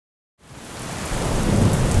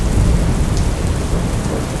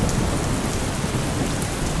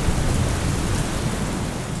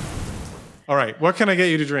All right. What can I get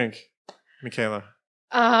you to drink, Michaela?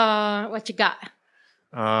 What you got?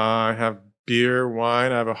 I have beer,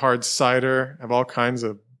 wine. I have a hard cider. I have all kinds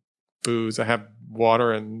of booze. I have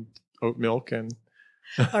water and oat milk and...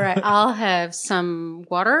 All right. I'll have some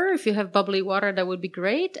water. If you have bubbly water, that would be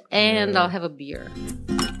great. And I'll have a beer.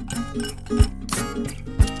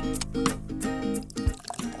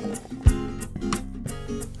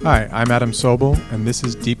 Hi, I'm Adam Sobel, and this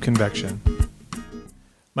is Deep Convection.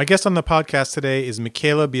 My guest on the podcast today is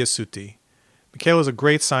Michaela Biasutti. Michaela is a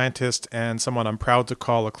great scientist and someone I'm proud to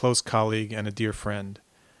call a close colleague and a dear friend.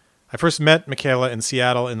 I first met Michaela in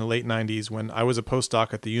Seattle in the late 90s when I was a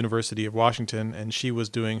postdoc at the University of Washington and she was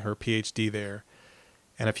doing her PhD there.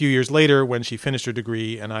 And a few years later, when she finished her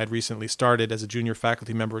degree and I had recently started as a junior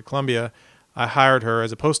faculty member at Columbia, I hired her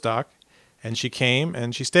as a postdoc, and she came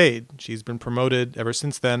and she stayed. She's been promoted ever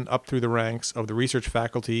since then up through the ranks of the research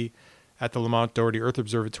faculty at the Lamont Doherty Earth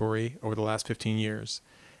Observatory over the last 15 years.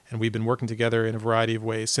 And we've been working together in a variety of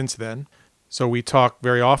ways since then. So we talk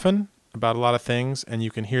very often about a lot of things, and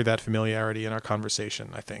you can hear that familiarity in our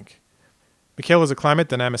conversation, I think. Michaela is a climate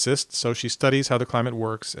dynamicist, so she studies how the climate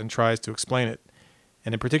works and tries to explain it.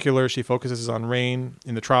 And in particular, she focuses on rain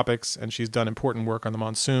in the tropics, and she's done important work on the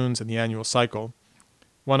monsoons and the annual cycle.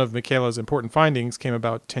 One of Michaela's important findings came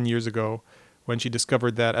about 10 years ago when she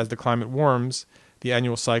discovered that as the climate warms, the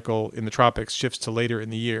annual cycle in the tropics shifts to later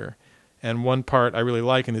in the year. And one part I really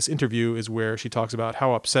like in this interview is where she talks about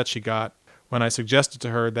how upset she got when I suggested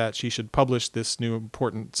to her that she should publish this new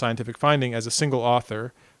important scientific finding as a single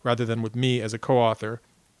author rather than with me as a co-author.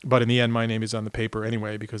 But in the end, my name is on the paper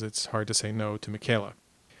anyway because it's hard to say no to Michaela.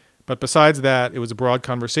 But besides that, it was a broad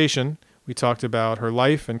conversation. We talked about her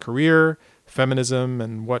life and career, feminism,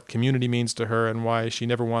 and what community means to her and why she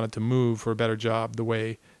never wanted to move for a better job the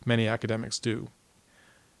way many academics do.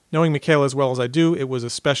 Knowing Michaela as well as I do, it was a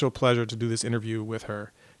special pleasure to do this interview with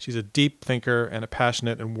her. She's a deep thinker and a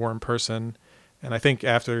passionate and warm person, and I think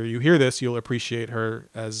after you hear this, you'll appreciate her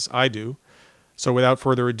as I do. So without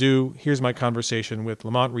further ado, here's my conversation with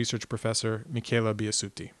Lamont research professor Michaela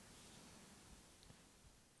Biasutti.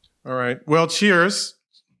 All right. Well, cheers.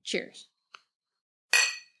 Cheers.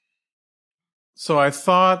 So I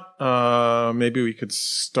thought maybe we could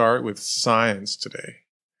start with science today,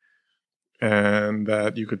 and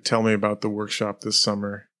that you could tell me about the workshop this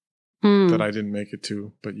summer that I didn't make it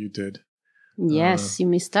to, but you did. Yes, you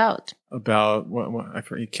missed out. About what I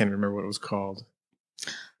can't remember what it was called.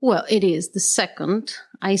 Well, it is the second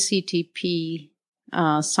ICTP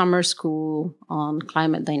summer school on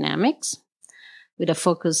climate dynamics with a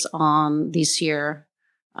focus on this year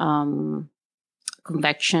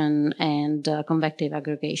convection and convective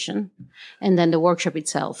aggregation. And then the workshop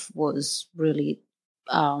itself was really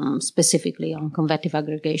specifically on convective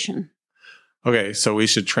aggregation. Okay, so we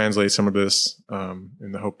should translate some of this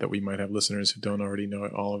in the hope that we might have listeners who don't already know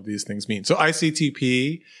what all of these things mean. So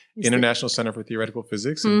ICTP, International Center for Theoretical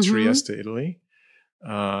Physics in Trieste, Italy.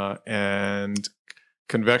 And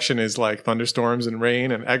convection is like thunderstorms and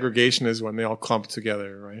rain, and aggregation is when they all clump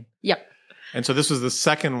together, right? Yep. And so this was the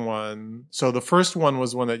second one. So the first one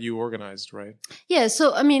was one that you organized, right? Yeah,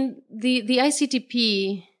 so I mean, the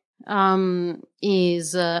ICTP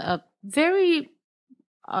is a very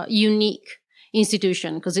unique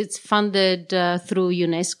institution because it's funded through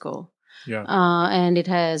UNESCO. Yeah. And it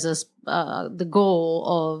has the goal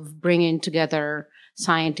of bringing together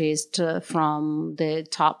scientists from the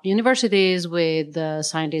top universities with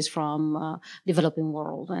scientists from developing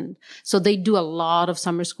world. And so they do a lot of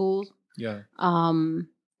summer schools. Yeah.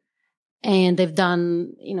 And they've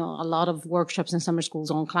done, a lot of workshops and summer schools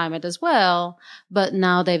on climate as well. But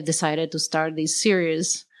now they've decided to start this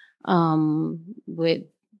series with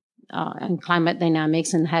and climate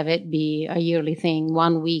dynamics and have it be a yearly thing,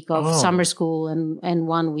 1 week of summer school and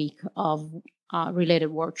 1 week of related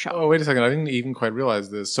workshop. Oh, wait a second. I didn't even quite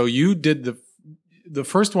realize this. So you did the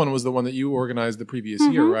first one was the one that you organized the previous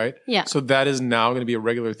year, right? Yeah. So that is now going to be a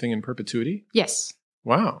regular thing in perpetuity? Yes.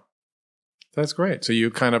 Wow. That's great. So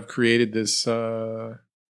you kind of created this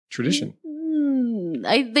tradition.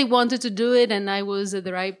 They wanted to do it and I was at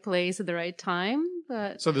the right place at the right time.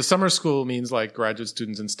 But so the summer school means like graduate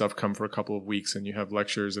students and stuff come for a couple of weeks and you have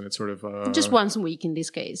lectures and it's sort of... just once a week in this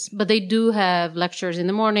case. But they do have lectures in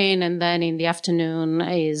the morning and then in the afternoon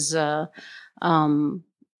is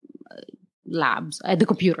labs at the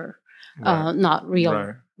computer. Right. Not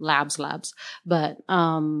real labs, but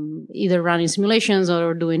either running simulations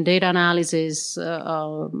or doing data analysis,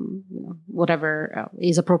 whatever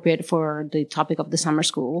is appropriate for the topic of the summer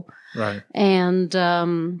school. Right. And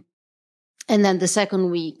then the second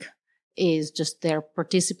week is just their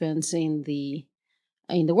participants in the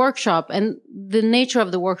in the workshop. And the nature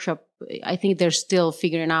of the workshop, I think they're still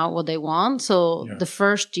figuring out what they want. So the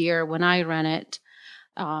first year when I ran it,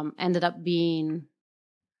 ended up being,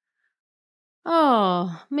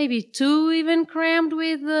 maybe 2 even crammed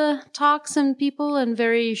with talks and people and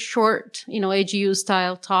very short, AGU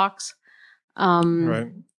style talks.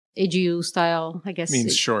 Right. AGU style, I guess.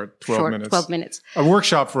 Means short, 12 minutes. 12 minutes. A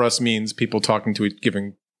workshop for us means people talking to it,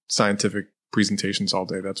 giving scientific presentations all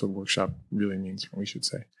day. That's what workshop really means, we should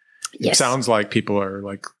say. It sounds like people are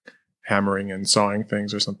like hammering and sawing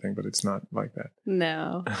things or something, but it's not like that.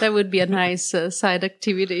 No, that would be a nice side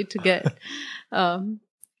activity to get,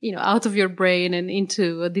 out of your brain and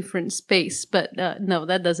into a different space. But no,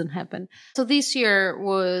 that doesn't happen. So this year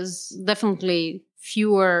was definitely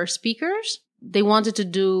fewer speakers. They wanted to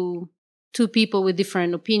do 2 people with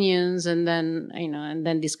different opinions and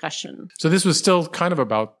then discussion. So this was still kind of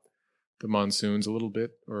about the monsoons a little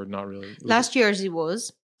bit, or not really? Last year's it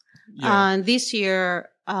was. And this year,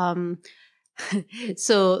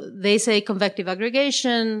 so they say convective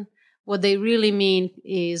aggregation. What they really mean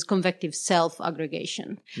is convective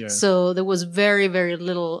self-aggregation. Yeah. So there was very, very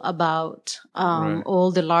little about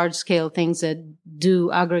all the large-scale things that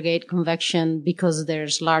do aggregate convection because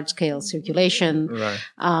there's large-scale circulation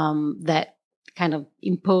that kind of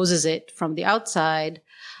imposes it from the outside.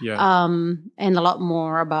 Yeah. And a lot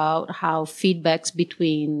more about how feedbacks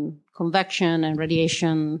between convection and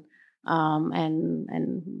radiation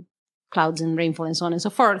and clouds and rainfall and so on and so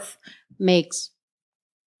forth makes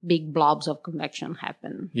big blobs of convection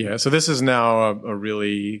happen. Yeah. So this is now a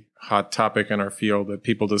really hot topic in our field that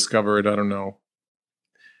people discovered,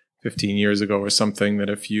 15 years ago or something, that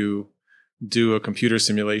if you do a computer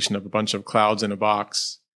simulation of a bunch of clouds in a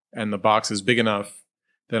box and the box is big enough,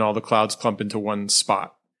 then all the clouds clump into one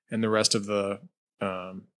spot and the rest of the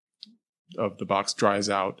box dries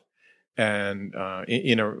out. And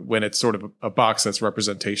when it's sort of a box that's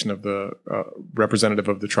representative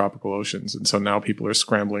of the tropical oceans. And so now people are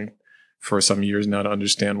scrambling for some years now to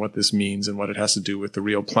understand what this means and what it has to do with the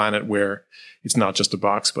real planet, where it's not just a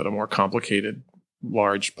box, but a more complicated,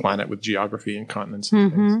 large planet with geography and continents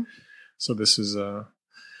and things. So this is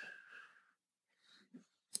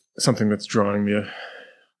something that's drawing the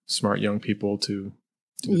smart young people to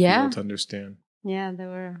the field to understand. Yeah, there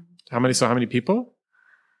were. How many people?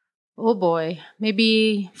 Oh boy,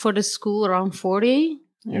 maybe for the school around 40,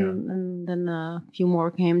 and then a few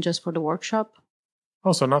more came just for the workshop.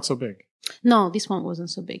 Oh, so not so big. No, this one wasn't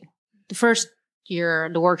so big. The first year,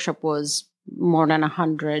 the workshop was more than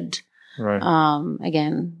 100. Right.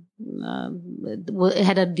 Again, it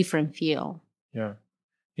had a different feel. Yeah.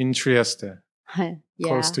 In Trieste.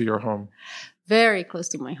 Close to your home. Very close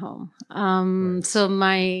to my home. Right. So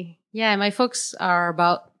my folks are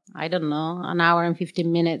about, I don't know, an hour and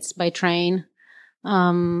 15 minutes by train,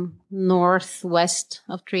 northwest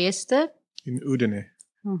of Trieste. In Udine.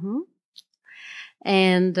 Mm-hmm.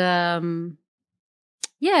 And,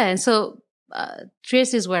 and so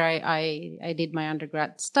Trieste is where I did my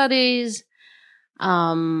undergrad studies. The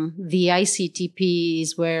ICTP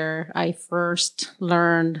is where I first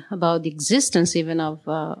learned about the existence even of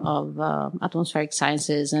atmospheric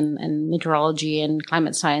sciences and meteorology and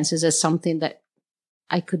climate sciences as something that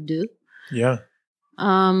I could do. Yeah.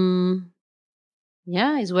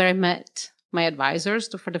 Is where I met my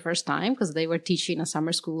advisors for the first time because they were teaching a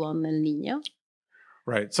summer school on El Niño.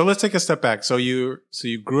 Right. So let's take a step back. So you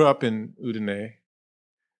grew up in Udine,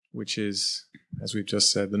 which is, as we've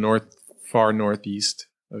just said, the far northeast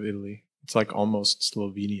of Italy. It's like almost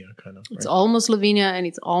Slovenia, kind of. Right? It's almost Slovenia and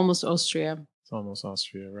it's almost Austria. It's almost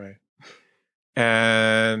Austria, right.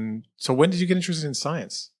 And so when did you get interested in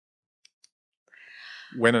science?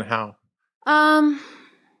 When and how?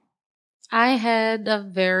 I had a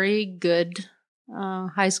very good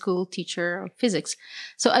high school teacher of physics.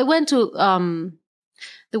 So I went to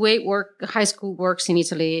the way high school works in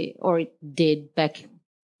Italy, or it did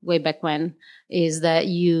way back when, is that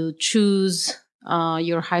you choose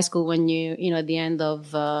your high school when you at the end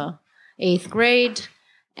of 8th grade,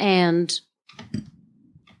 and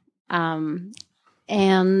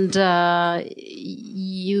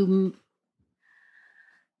you.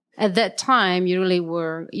 At that time, you really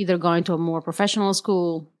were either going to a more professional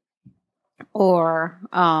school or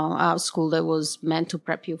a school that was meant to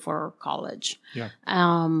prep you for college. Yeah.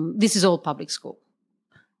 This is all public school.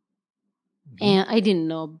 Mm-hmm. And I didn't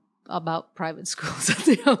know about private schools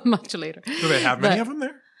until much later. Do they have many of them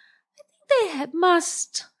there? I think they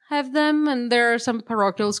must have them, and there are some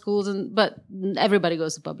parochial schools, but everybody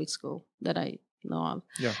goes to public school that I know of.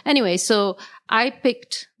 Yeah. Anyway, so I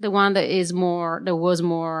picked the one that was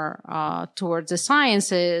more towards the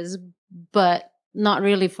sciences, but not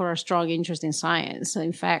really for a strong interest in science.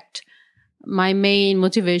 In fact, my main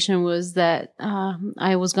motivation was that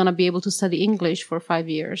I was going to be able to study English for 5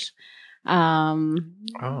 years.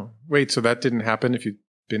 Wait, so that didn't happen if you'd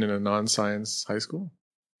been in a non-science high school?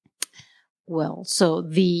 Well, so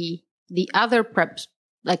the other preps,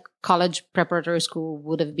 like college preparatory school,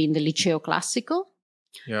 would have been the Liceo Classico.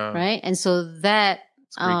 Yeah. Right? And so that...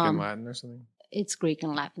 It's Greek and Latin or something? It's Greek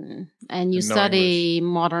and Latin. And you And no study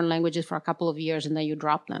modern languages for a couple of years and then you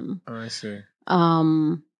drop them. Oh, I see.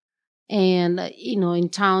 And, in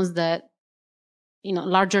towns that,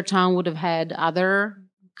 larger town would have had other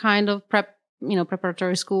kind of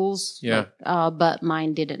preparatory schools. Yeah. But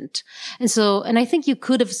mine didn't. And I think you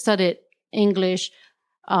could have studied English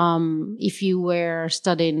if you were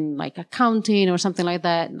studying like accounting or something like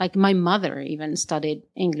that. Like my mother even studied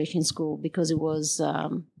English in school because it was,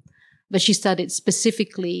 but she studied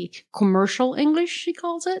specifically commercial English, she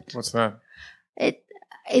calls it. What's that?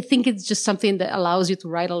 I think it's just something that allows you to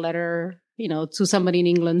write a letter, to somebody in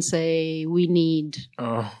England, say, we need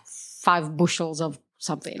 5 bushels of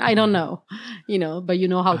something. I don't know, but you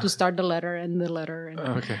know how to start the letter and the letter. And,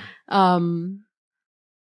 okay.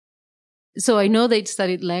 So I know they'd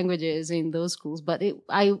studied languages in those schools, but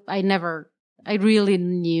I really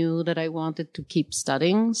knew that I wanted to keep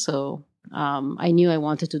studying. So I knew I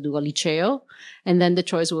wanted to do a liceo. And then the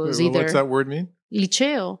choice was either... What's that word mean?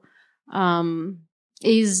 Liceo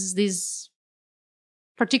is this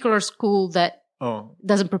particular school that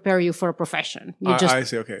doesn't prepare you for a profession. I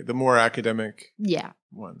see. Okay. The more academic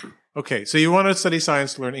one. Okay. So you want to study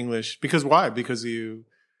science to learn English. Because why? Because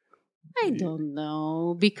I don't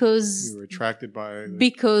know. Because you were attracted by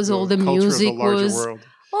all the music was world.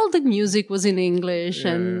 All the music was in English,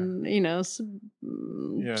 and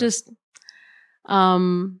just I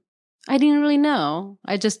didn't really know.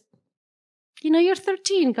 I just you're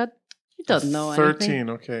 13. You don't know 13. anything.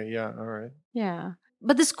 Okay. Yeah. All right. Yeah.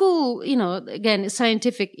 But the school, again,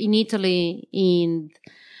 scientific in Italy in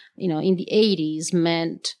the 80s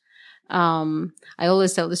meant. I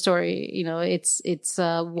always tell the story, it's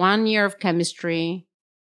 1 year of chemistry,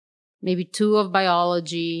 maybe 2 of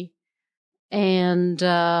biology, and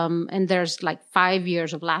there's like 5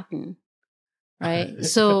 years of Latin, right?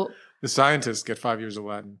 So the scientists get 5 years of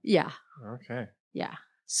Latin. Yeah. Okay. Yeah.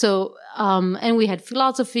 So, and we had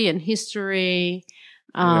philosophy and history,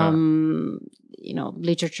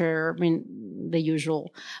 literature, the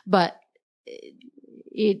usual, but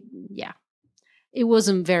it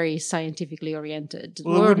wasn't very scientifically oriented.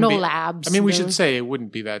 There were no labs. We should say it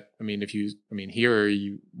wouldn't be that. Here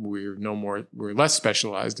we're less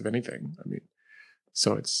specialized, if anything.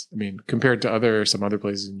 So it's, compared to some other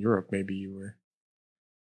places in Europe, maybe you were.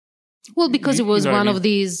 Well, because it was one of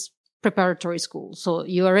these preparatory schools. So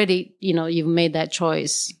you already, you've made that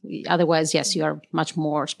choice. Otherwise, yes, you are much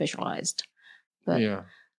more specialized. But yeah.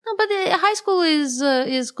 No, but the high school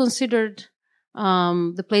is considered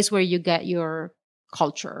the place where you get your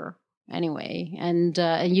culture anyway, and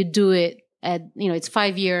you do it at it's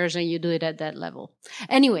 5 years and you do it at that level.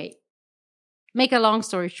 Anyway, make a long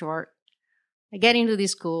story short, I get into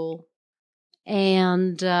this school,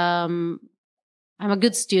 and I'm a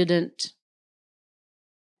good student,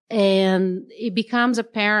 and it becomes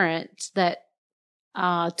apparent that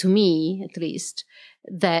to me at least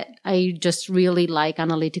that I just really like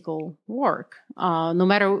analytical work, no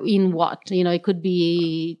matter in what. It could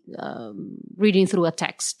be reading through a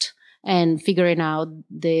text and figuring out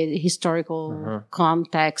the historical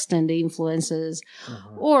context and the influences,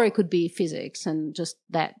 or it could be physics and just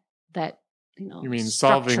that You mean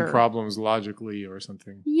structure. solving problems logically or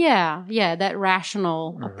something? Yeah, that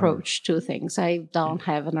rational approach to things. I don't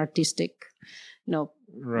have an artistic,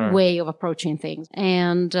 way of approaching things.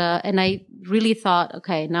 And I really thought,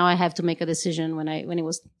 okay, now I have to make a decision when it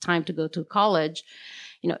was time to go to college.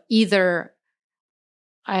 Either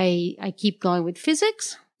I keep going with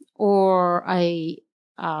physics, or I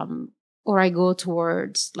go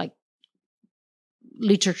towards like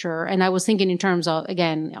literature. And I was thinking in terms of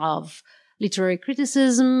literary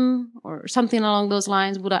criticism or something along those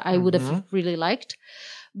lines. I would have really liked,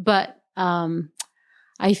 but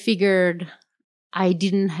I figured I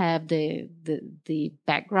didn't have the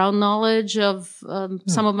background knowledge of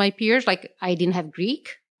some of my peers. Like I didn't have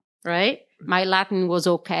Greek, right? My Latin was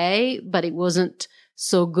okay, but it wasn't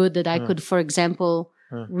so good that I could, for example,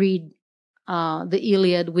 read the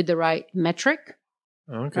Iliad with the right metric.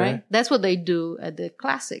 Okay, right? That's what they do at the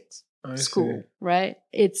classics school, right?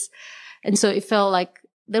 And so it felt like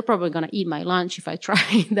they're probably going to eat my lunch if I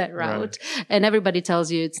try that route. Right. And everybody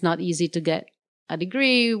tells you it's not easy to get a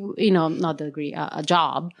degree, not a degree, a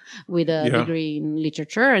job with a degree in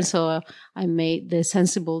literature. And so I made the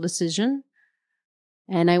sensible decision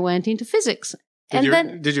and I went into physics.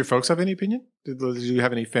 Did your folks have any opinion? Did you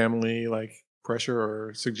have any family like pressure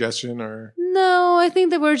or suggestion or? No, I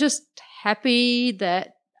think they were just happy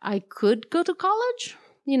that I could go to college.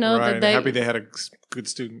 Right. Happy they had a good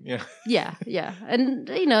student. Yeah. Yeah. And,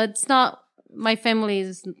 it's not, my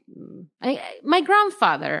family's, my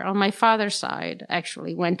grandfather on my father's side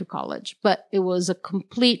actually went to college, but it was a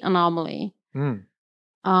complete anomaly.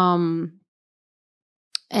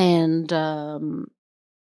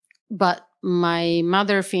 But my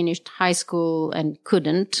mother finished high school and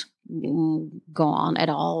couldn't go on at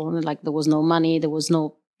all. Like there was no money, there was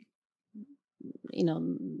no,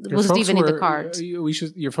 it wasn't even in the cards.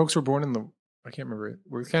 Your folks were born in the, I can't remember.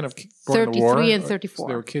 We're kind of born in the war. 33 and 34. So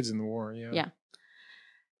they were kids in the war, yeah. Yeah.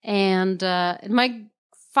 And my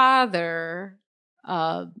father,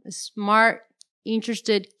 smart,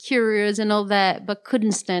 interested, curious and all that, but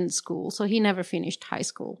couldn't stand school. So he never finished high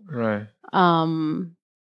school. Right.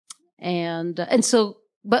 And so,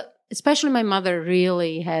 but especially my mother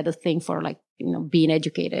really had a thing for like, being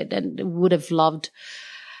educated and would have loved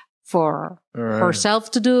for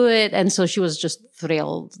herself to do it. And so she was just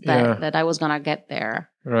thrilled that I was going to get there.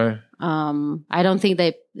 Right. I don't think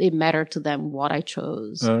it mattered to them what I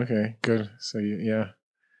chose. Okay, good. So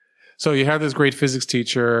So you had this great physics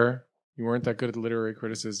teacher. You weren't that good at literary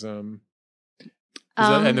criticism.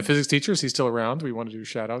 And the physics teacher, is he still around? We want to do a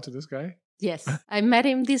shout out to this guy. Yes. I met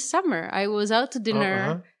him this summer. I was out to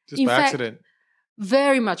dinner. Just by accident.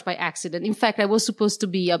 Very much by accident. In fact, I was supposed to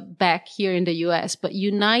be back here in the US, but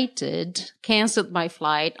United canceled my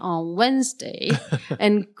flight on Wednesday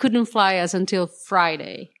and couldn't fly us until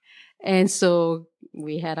Friday. And so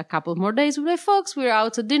we had a couple more days with my folks. We were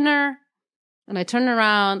out to dinner and I turn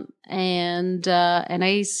around and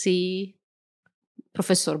I see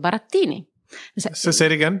Professor Barattini. So say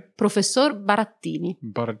it again. Professor Barattini.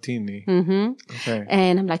 Barattini. Mm-hmm. Okay.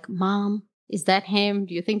 And I'm like, Mom, is that him?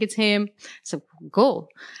 Do you think it's him? So go.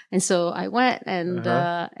 And so I went and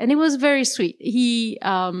it was very sweet. He,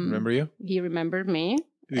 remember you? He remembered me.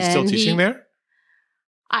 Is he still teaching there?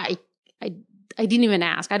 I didn't even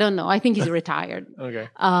ask. I don't know. I think he's retired. Okay.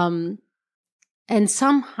 And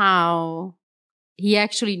somehow he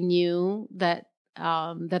actually knew that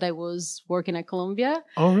I was working at Columbia.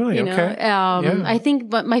 Oh, really? Okay. I think,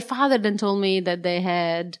 but my father then told me that they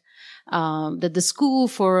had, that the school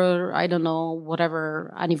for, I don't know,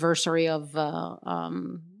 whatever anniversary of,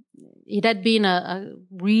 it had been a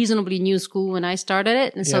reasonably new school when I started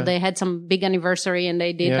it. And so they had some big anniversary and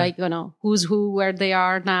they did who's who, where they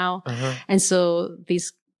are now. And so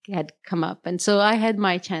this had come up. And so I had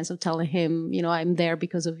my chance of telling him, I'm there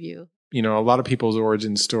because of you. A lot of people's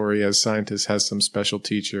origin story as scientists has some special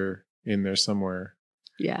teacher in there somewhere.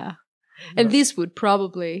 Yeah. And this would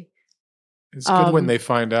probably... It's good when they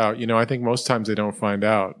find out. I think most times they don't find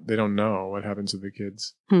out. They don't know what happens to the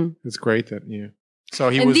kids. It's great that So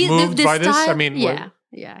he was moved by this? I mean...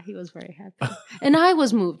 Yeah, he was very happy. And I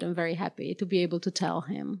was moved and very happy to be able to tell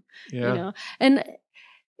him. Yeah. And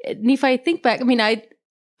if I think back,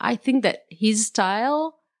 I think that his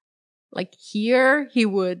style, like here, he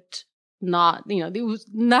would... not,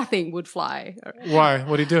 nothing would fly. Why?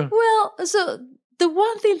 What did he do? Well, so the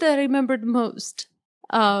one thing that I remembered most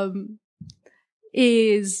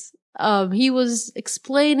is he was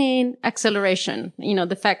explaining acceleration.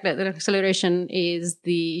 The fact that the acceleration is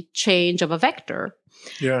the change of a vector.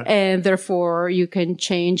 Yeah. And therefore you can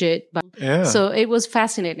change it. So it was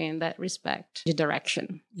fascinating in that respect, the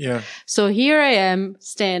direction. Yeah. So here I am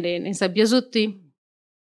standing and said, Biasutti,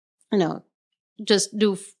 just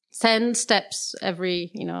do 10 steps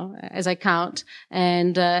every, as I count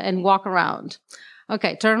and walk around.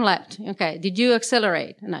 Okay. Turn left. Okay. Did you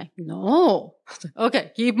accelerate? And no.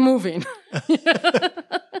 Okay. Keep moving.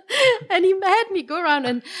 And he had me go around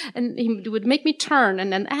and he would make me turn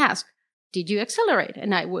and then ask, did you accelerate?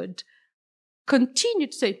 And I would continue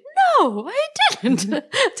to say, no, I didn't.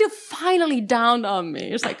 Till finally dawned on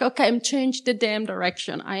me. It's like, okay, I'm changed the damn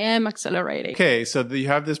direction. I am accelerating. Okay. So you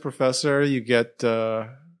have this professor, you get,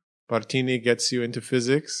 Barattini gets you into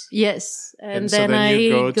physics. Yes. And then I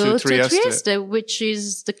go to Trieste, which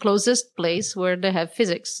is the closest place where they have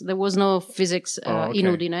physics. There was no physics in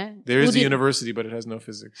Udine. There is a university, but it has no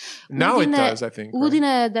physics. Now Udine, it does, I think. Udine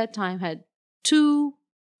at that time had 2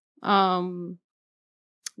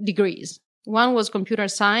 degrees. One was computer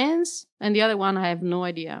science, and the other one I have no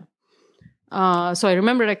idea. So I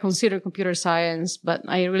remember I considered computer science, but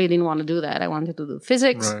I really didn't want to do that. I wanted to do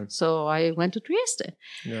physics. Right. So I went to Trieste.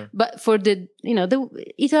 Yeah. But for the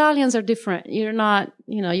Italians are different. You're not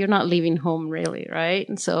leaving home really, right?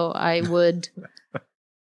 And so I would,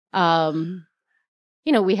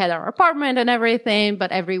 we had our apartment and everything,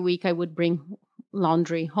 but every week I would bring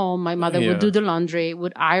laundry home. My mother would do the laundry,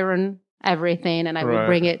 would iron everything, and I would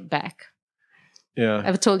bring it back. Yeah.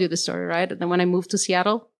 I've told you the story, right? And then when I moved to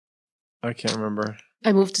Seattle, I can't remember.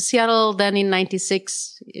 I moved to Seattle then in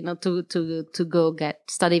 96, to go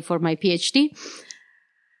study for my PhD.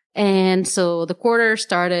 And so the quarter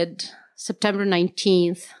started September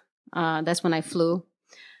 19th. That's when I flew.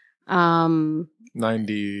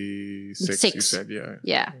 96, you said, yeah.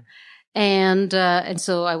 Yeah. And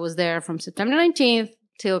so I was there from September 19th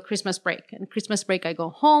till Christmas break. And Christmas break, I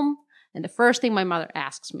go home. And the first thing my mother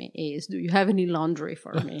asks me is, do you have any laundry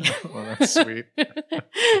for me? Well, that's sweet.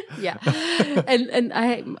 Yeah. And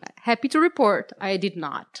I'm happy to report I did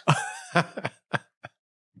not.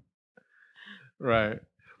 Right.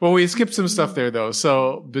 Well, we skipped some stuff there, though.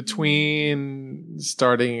 So between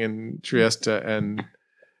starting in Trieste and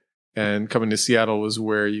coming to Seattle was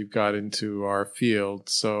where you got into our field.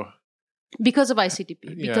 So because of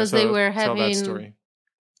ICTP, because they were having tell that story.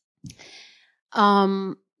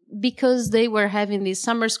 Because they were having these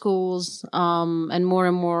summer schools and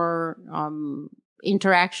more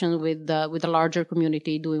interaction with the larger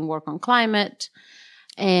community doing work on climate,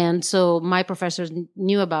 and so my professors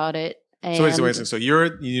knew about it. And So you're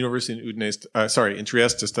at the University in Udine, in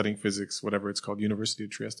Trieste, studying physics, whatever it's called, University of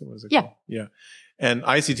Trieste. What is it called? Yeah. And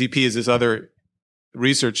ICTP is this other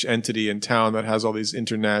research entity in town that has all these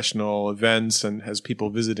international events and has people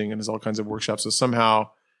visiting and has all kinds of workshops. So somehow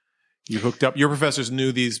you hooked up. Your professors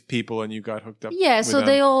knew these people and you got hooked up. Yeah, with so them.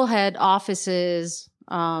 they all had offices.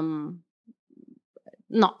 Not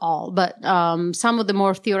all, but some of the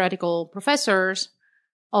more theoretical professors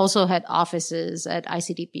also had offices at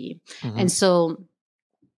ICTP. Mm-hmm. And so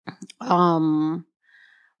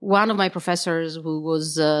one of my professors, who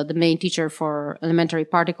was the main teacher for elementary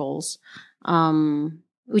particles,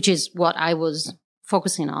 which is what I was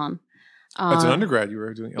focusing on. As an undergrad, you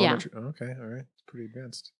were doing elementary. Yeah. Oh, okay, all right. It's pretty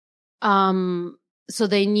advanced. So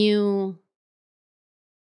they knew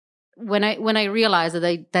when I realized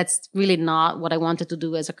that that's really not what I wanted to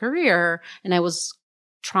do as a career, and I was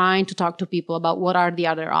trying to talk to people about what are the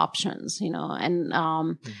other options, and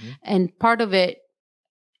and part of it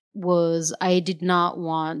was I did not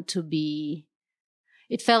want to be.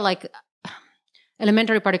 It felt like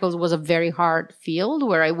elementary particles was a very hard field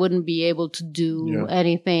where I wouldn't be able to do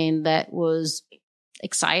anything that was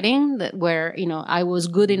exciting, where I was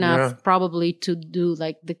good enough probably to do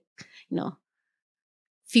like the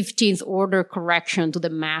 15th order correction to the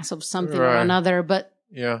mass of something or another, but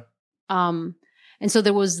and so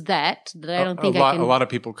there was that I don't think a lot of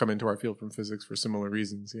people come into our field from physics for similar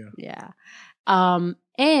reasons.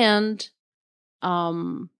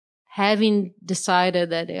 Having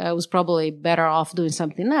decided that I was probably better off doing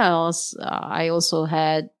something else, I also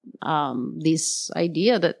had this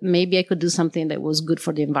idea that maybe I could do something that was good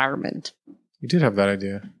for the environment. You did have that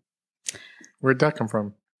idea. Where'd that come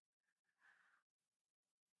from?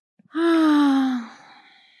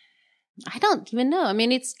 I don't even know. I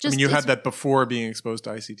mean, it's just... you had that before being exposed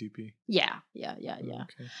to ICTP. Yeah. Okay.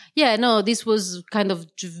 Yeah, no, this was kind of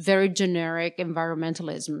very generic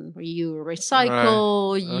environmentalism. You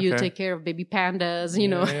recycle, you take care of baby pandas,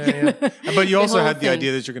 Yeah. But you also had the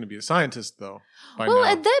idea that you're going to be a scientist, though. Well,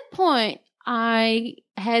 at that point, I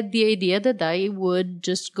had the idea that I would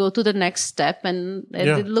just go to the next step, and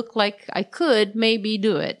it looked like I could maybe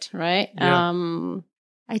do it, right? Yeah.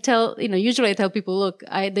 Usually I tell people, look,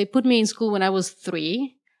 they put me in school when I was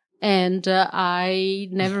 3, and I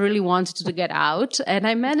never really wanted to get out, and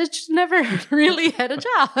I managed to never really have a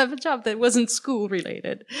job that wasn't school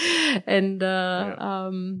related. And,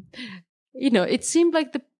 it seemed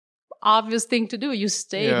like the obvious thing to do. You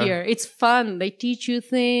stay here. It's fun. They teach you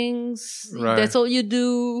things. Right. That's all you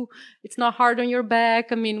do. It's not hard on your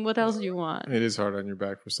back. I mean, what else do you want? It is hard on your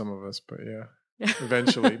back for some of us, but yeah.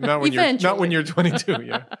 Eventually, not when you're 22.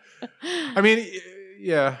 Yeah, I mean,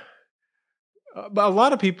 but a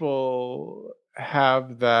lot of people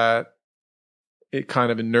have that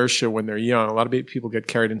kind of inertia when they're young. A lot of people get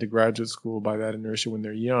carried into graduate school by that inertia when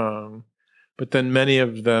they're young, but then many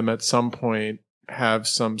of them at some point have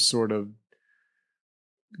some sort of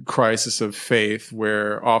crisis of faith,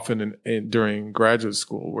 where often during graduate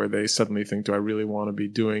school, where they suddenly think, "Do I really want to be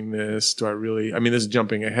doing this? Do I really?" I mean, this is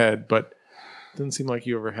jumping ahead, but. Doesn't seem like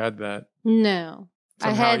you ever had that. No.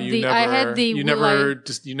 somehow you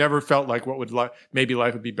never felt like maybe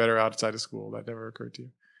life would be better outside of school. That never occurred to you.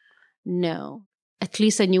 No, at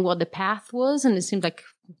least I knew what the path was, and it seemed like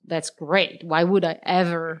that's great. Why would I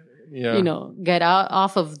ever, get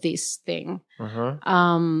off of this thing? Uh-huh.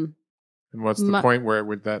 And what's the point where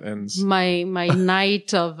that ends? My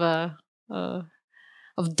night of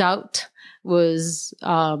doubt was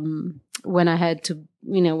when I had to,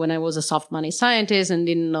 when I was a soft money scientist and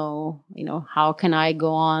didn't know, how can I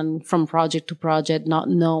go on from project to project, not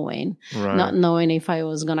knowing if I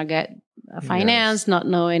was going to get finance, not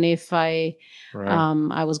knowing if I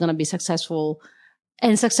was going to be successful.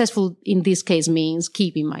 And successful in this case means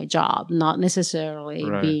keeping my job, not necessarily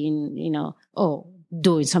being,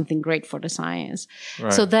 doing something great for the science.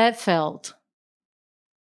 Right. So that felt,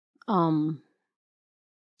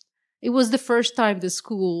 it was the first time the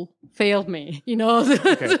school failed me,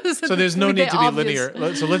 Okay. So there's no need to be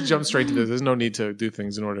linear. So let's jump straight to this. There's no need to do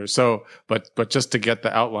things in order. So, but just to get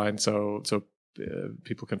the outline, so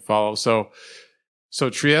people can follow. So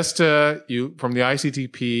Trieste, you from the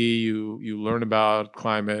ICTP, you learn about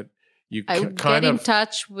climate. I get in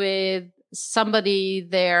touch with somebody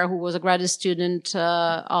there who was a graduate student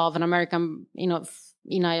of an American, in an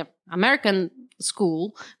American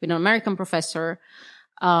school with an American professor.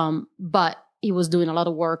 But he was doing a lot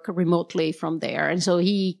of work remotely from there. And so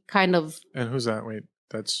he kind of... And who's that? Wait,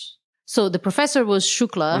 that's... So the professor was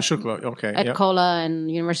Shukla. Okay. At Kola and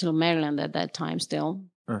University of Maryland at that time still.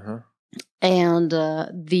 Uh-huh. And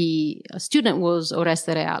the student was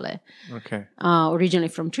Oreste Reale. Okay. Originally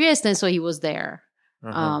from Trieste, and so he was there.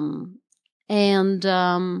 Uh-huh. And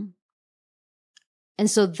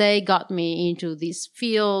so they got me into this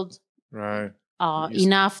field. Right.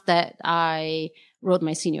 Enough that I wrote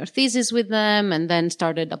my senior thesis with them and then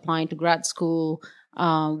started applying to grad school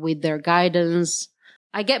with their guidance.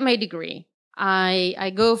 I get my degree.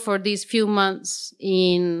 I go for these few months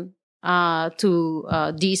to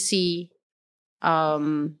DC,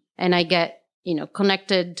 and I get,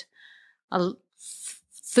 connected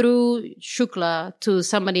through Shukla to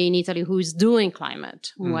somebody in Italy who is doing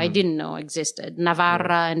climate, who I didn't know existed,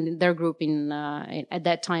 Navarra and their group in at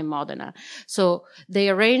that time, Modena. So they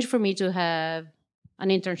arranged for me to have an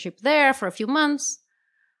internship there for a few months.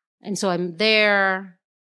 And so I'm there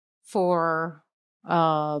for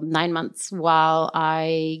 9 months while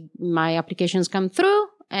my applications come through.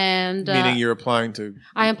 And meaning you're applying to...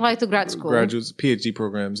 I applied to grad school. Graduate PhD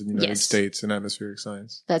programs in the United States in atmospheric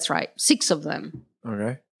science. That's right. 6 of them.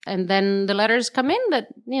 Okay. And then the letters come in that,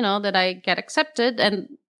 that I get accepted,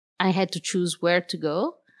 and I had to choose where to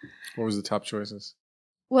go. What was the top choices?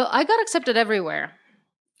 Well, I got accepted everywhere.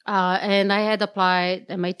 And I had applied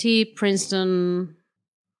MIT, Princeton,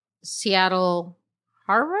 Seattle,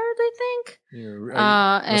 Harvard, I think.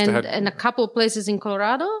 Yeah, and a couple of places in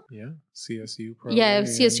Colorado. Yeah, CSU probably. Yeah,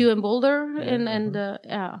 CSU and Boulder.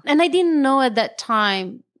 And I didn't know at that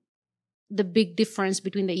time the big difference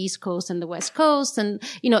between the East Coast and the West Coast. And,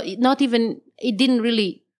 it didn't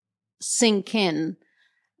really sink in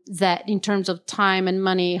that in terms of time and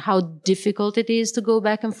money, how difficult it is to go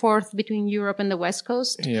back and forth between Europe and the West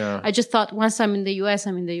Coast. Yeah. I just thought once I'm in the US,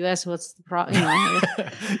 what's the problem?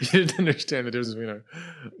 You didn't understand the difference between a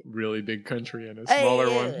really big country and a smaller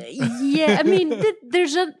one. Yeah.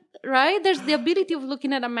 There's the ability of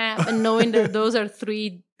looking at a map and knowing that those are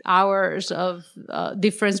 3 hours of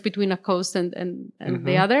difference between a coast and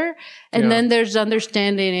the other. And then there's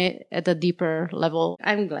understanding it at a deeper level.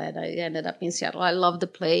 I'm glad I ended up in Seattle. I love the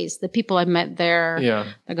place. The people I met there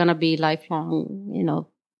are going to be lifelong,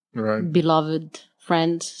 beloved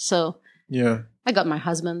friends. So I got my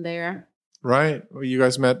husband there. Right. Well, you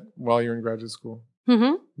guys met while you were in graduate school?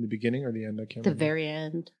 Mm-hmm. In the beginning or the end? I can't remember. The very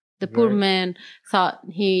end. The poor man thought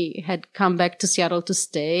he had come back to Seattle to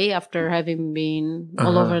stay after having been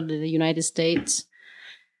all over the United States,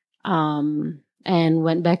 and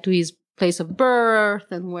went back to his place of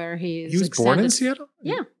birth and where he was born in Seattle?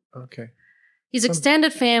 Yeah. Okay. His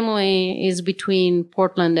extended family is between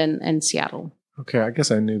Portland and Seattle. Okay, I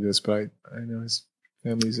guess I knew this, but I know his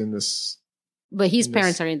family's in this... But his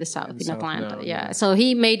parents are in the South, in Atlanta. Now, yeah. So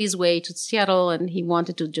he made his way to Seattle and he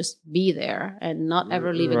wanted to just be there and not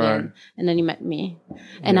ever leave again. And then he met me.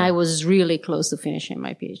 And I was really close to finishing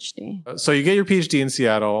my PhD. So you get your PhD in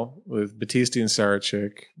Seattle with Battisti and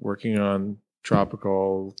Sarachik working on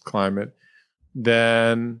tropical climate.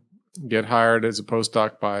 Then get hired as a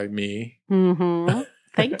postdoc by me. Mm-hmm.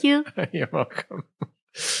 Thank you. You're welcome.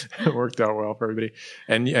 It worked out well for everybody.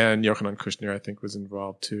 And Yochanan Kushner, I think, was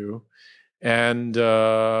involved too. And,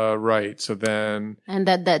 so then... And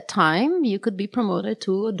at that time, you could be promoted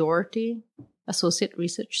to a Doherty associate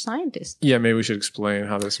research scientist. Yeah, maybe we should explain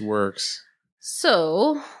how this works.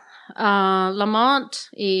 So, Lamont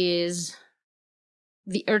is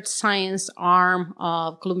the earth science arm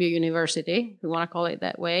of Columbia University, if you want to call it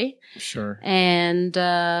that way. Sure. And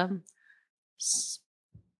it's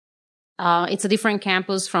a different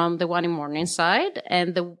campus from the one in Morningside,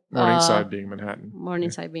 and the Morningside being Manhattan.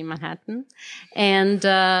 Morningside being Manhattan. And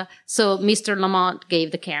so Mr. Lamont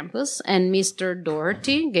gave the campus, and Mr.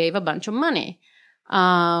 Doherty gave a bunch of money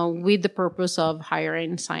with the purpose of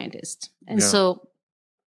hiring scientists. And so,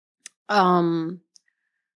 and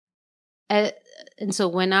so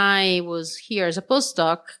when I was here as a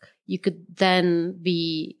postdoc, you could then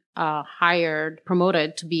be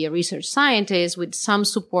promoted to be a research scientist with some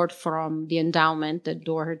support from the endowment that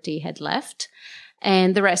Doherty had left.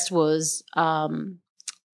 And the rest was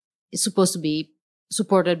supposed to be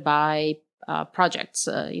supported by projects,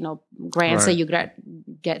 grants that you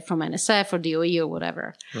get from NSF or DOE or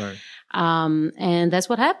whatever. Right. And that's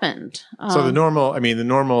what happened. So the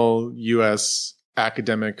normal U.S.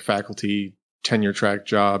 academic faculty tenure track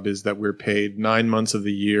job is that we're paid 9 months of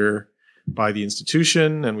the year by the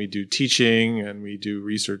institution, and we do teaching and we do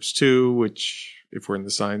research too, which if we're in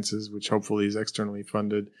the sciences, which hopefully is externally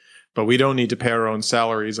funded, but we don't need to pay our own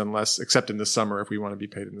salaries except in the summer, if we want to be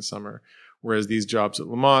paid in the summer. Whereas these jobs at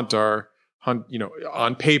Lamont are,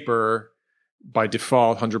 on paper, by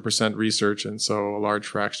default, 100% research. And so a large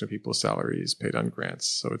fraction of people's salary is paid on grants.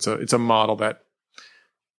 So it's a model that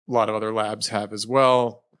a lot of other labs have as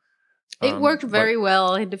well. It worked very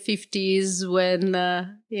well in the 50s when,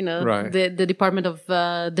 the Department of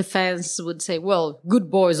Defense would say, well,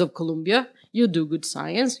 good boys of Columbia, you do good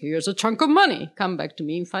science. Here's a chunk of money. Come back to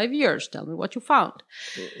me in 5 years. Tell me what you found.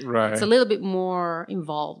 Right. It's a little bit more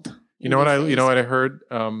involved. You know what I heard?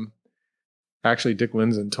 Actually, Dick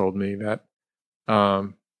Lindzen told me that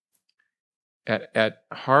at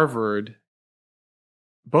Harvard,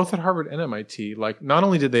 both at Harvard and MIT, like not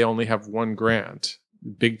only did they only have one grant,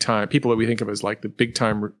 big time people that we think of as like the big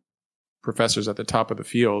time professors at the top of the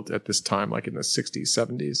field at this time, like in the 60s,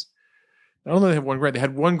 70s. Not only did they have one grant, they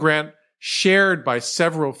had one grant shared by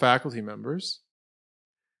several faculty members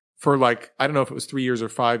for like, I don't know if it was 3 years or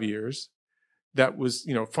 5 years, that was,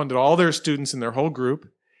 funded all their students in their whole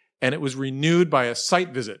group. And it was renewed by a site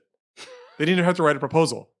visit. They didn't even have to write a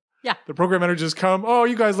proposal. Yeah. The program managers come, oh,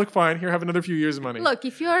 you guys look fine. Here, have another few years of money. Look,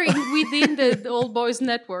 if you're within the Old Boys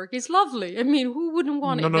Network, it's lovely. I mean, who wouldn't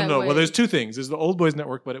want it that way? Well, there's two things. There's the Old Boys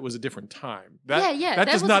Network, but it was a different time. That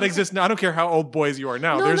does not exist now. I don't care how old boys you are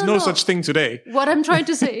now. There's no such thing today. What I'm trying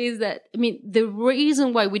to say is that, the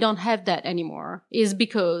reason why we don't have that anymore is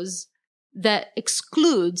because that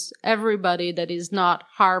excludes everybody that is not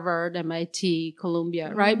Harvard, MIT,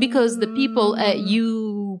 Columbia, right? Because the people at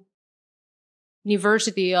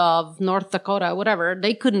University of North Dakota, whatever,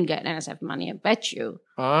 they couldn't get NSF money, I bet you.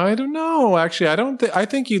 I don't know. Actually, I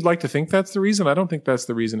think you'd like to think that's the reason. I don't think that's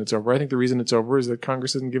the reason it's over. I think the reason it's over is that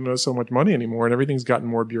Congress isn't giving us so much money anymore and everything's gotten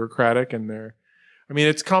more bureaucratic and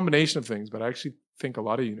it's a combination of things, but I actually think a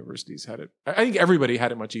lot of universities had it. I think everybody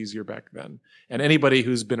had it much easier back then. And anybody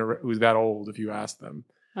who's that old, if you ask them,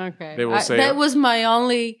 okay, they will say that was my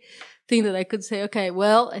only thing that I could say. Okay,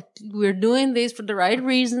 well, we're doing this for the right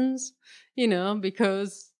reasons,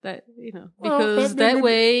 because that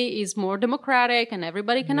way is more democratic and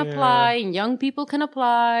everybody can apply and young people can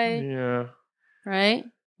apply. Yeah, right.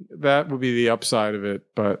 That would be the upside of it,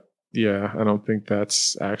 but. Yeah, I don't think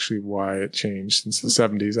that's actually why it changed since the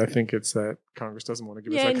 70s. I think it's that Congress doesn't want to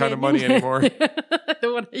give us that kind of money anymore. I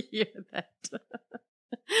don't want to hear that.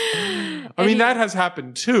 That has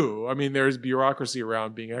happened too. There's bureaucracy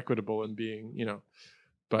around being equitable and being,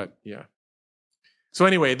 but yeah. So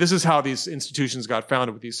anyway, this is how these institutions got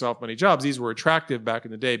founded with these soft money jobs. These were attractive back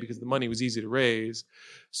in the day because the money was easy to raise.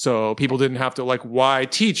 So people didn't have to why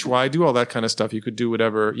teach? Why do all that kind of stuff? You could do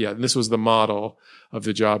whatever. Yeah. And this was the model of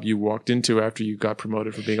the job you walked into after you got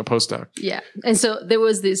promoted for being a postdoc. Yeah. And so there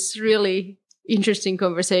was this really interesting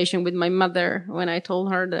conversation with my mother when I told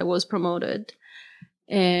her that I was promoted.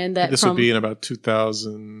 And that this would be in about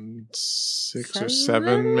 2006 or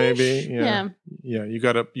 7, maybe. Yeah. You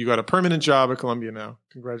got a permanent job at Columbia now.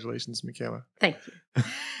 Congratulations, Michaela. Thank you.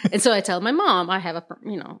 And so I tell my mom, I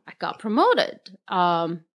got promoted.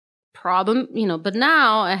 Problem, but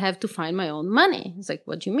now I have to find my own money. It's like,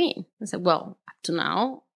 what do you mean? I said, well, up to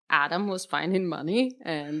now, Adam was finding money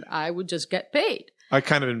and I would just get paid. I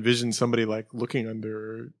kind of envisioned somebody looking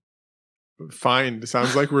under. Find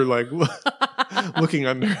sounds like we're looking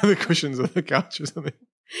under the cushions of the couch or something.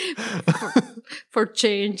 for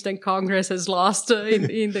change that Congress has lost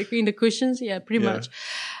in the cushions. Yeah, pretty much.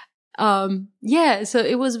 Yeah, so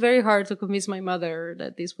it was very hard to convince my mother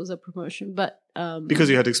that this was a promotion, but Because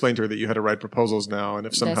you had to explain to her that you had to write proposals now, and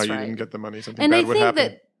if somehow That's you right. didn't get the money, something and bad I would think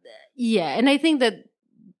happen. and I think that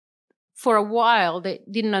for a while they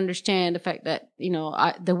didn't understand the fact that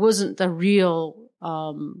there wasn't a real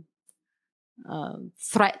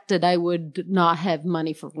threat that I would not have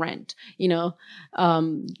money for rent.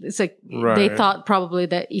 It's like they Right. thought probably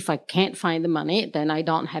that if I can't find the money, then I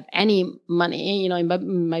don't have any money,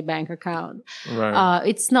 in my bank account. Right.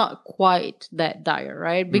 It's not quite that dire,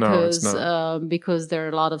 right? No, it's Because there are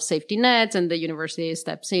a lot of safety nets, and the university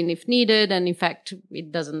steps in if needed. And in fact,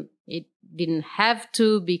 it didn't have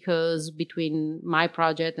to, because between my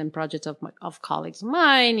project and projects of colleagues of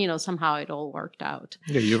mine, somehow it all worked out.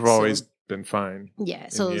 Yeah, you've always been fine. Yeah. in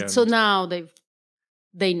the So end. now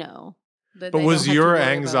they know. That But they was don't have to your worry about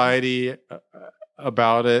it. anxiety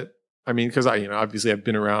about it? I mean, because obviously I've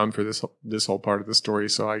been around for this whole part of the story,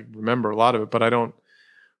 so I remember a lot of it. But I don't.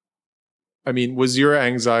 I mean, was your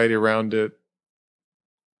anxiety around it?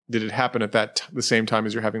 Did it happen at the same time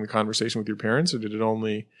as you're having the conversation with your parents, or did it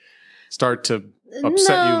only start to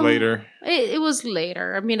upset you later? It was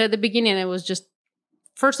later. I mean, at the beginning,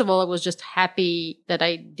 first of all, I was just happy that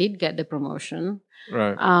I did get the promotion.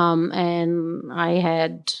 Right. And I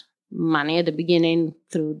had money at the beginning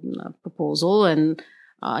through a proposal, and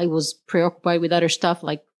I was preoccupied with other stuff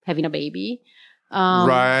like having a baby.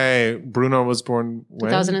 Right. Bruno was born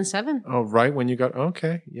when? 2007. Oh, right. When you got,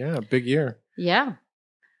 okay. Yeah. Big year. Yeah.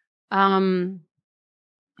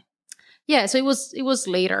 Yeah. So it was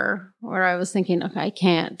later where I was thinking, okay, I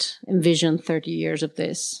can't envision 30 years of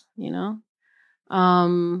this,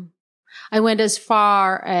 I went as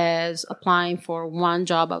far as applying for one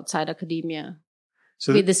job outside academia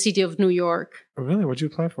with the city of New York. Really? What'd you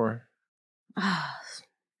apply for?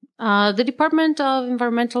 The Department of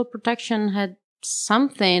Environmental Protection had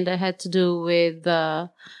something that had to do with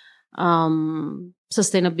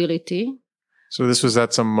sustainability. So this was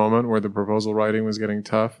at some moment where the proposal writing was getting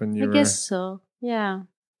tough, and I guess so. Yeah.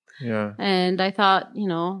 Yeah. And I thought,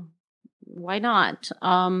 why not?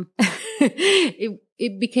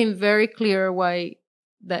 It became very clear why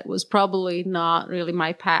that was probably not really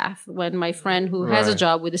my path when my friend who has a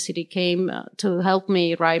job with the city came to help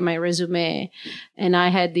me write my resume, and I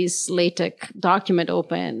had this LaTeX document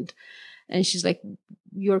opened, and she's like,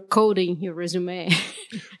 "You're coding your resume."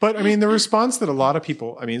 But I mean, the response that a lot of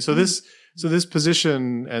people, so this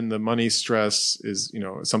position and the money stress is,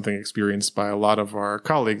 something experienced by a lot of our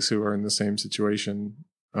colleagues who are in the same situation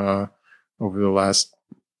over the last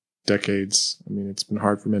decades. I mean, it's been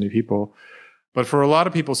hard for many people, but for a lot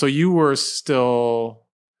of people, so you were still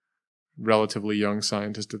relatively young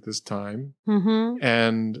scientist at this time. Mm-hmm.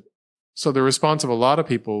 And so the response of a lot of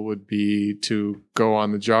people would be to go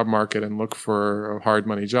on the job market and look for hard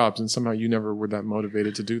money jobs. And somehow you never were that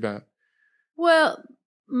motivated to do that. Well,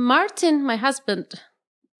 Martin, my husband,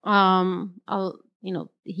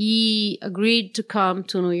 he agreed to come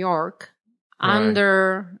to New York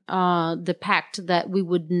under the pact that we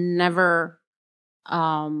would never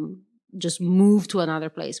just move to another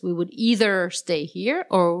place. We would either stay here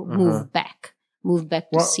or move back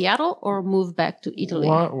to Seattle or move back to Italy.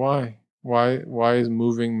 Why? Why is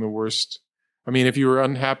moving the worst? I mean, if you were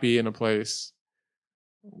unhappy in a place,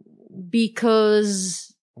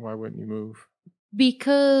 because why wouldn't you move?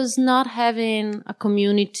 Because not having a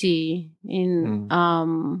community in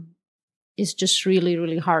is just really,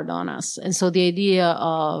 really hard on us. And so the idea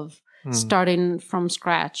of starting from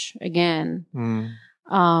scratch again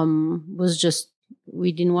was just,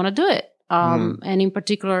 we didn't want to do it. And in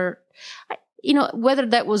particular, whether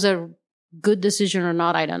that was a good decision or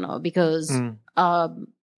not, I don't know, because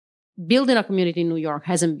building a community in New York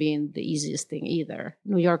hasn't been the easiest thing either.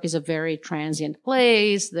 New York is a very transient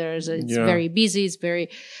place. It's very busy. It's very,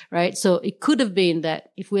 right? So it could have been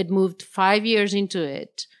that if we had moved 5 years into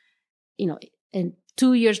it, and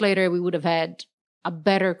 2 years later, we would have had a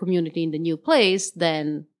better community in the new place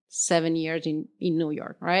than 7 years in New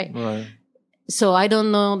York, right? Right. So I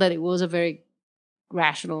don't know that it was a very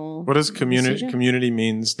rational. What does community decision. Community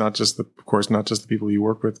means? Not just the people you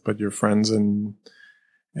work with, but your friends and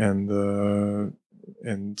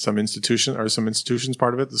some institution, are some institutions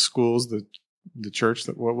part of it? The schools, the church.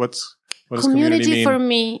 What does community mean? For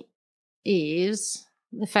me is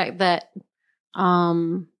the fact that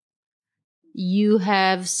you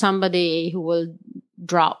have somebody who will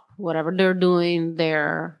drop whatever they're doing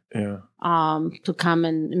there to come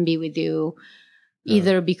and be with you,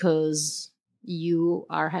 either because you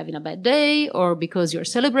are having a bad day or because you're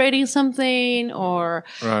celebrating something, or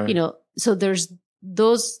so there's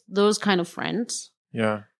those kind of friends.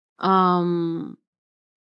 Yeah.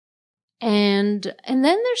 And then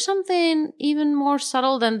there's something even more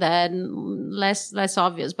subtle than that, and less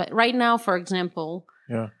obvious. But right now, for example,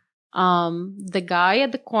 Yeah. The guy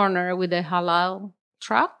at the corner with the halal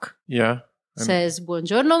truck Yeah. says,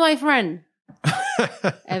 "Buongiorno, my friend,"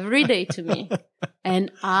 every day to me.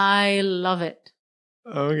 And I love it.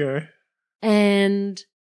 Okay. And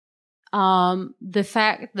the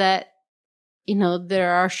fact that,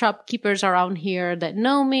 there are shopkeepers around here that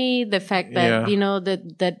know me, the fact that,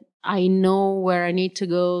 that I know where I need to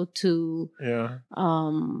go to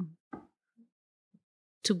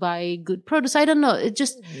buy good produce. I don't know. It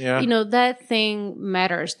just, that thing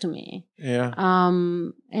matters to me. Yeah.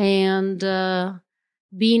 And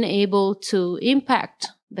being able to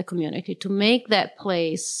impact the community, to make that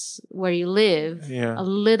place where you live a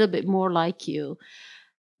little bit more like you.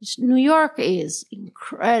 New York is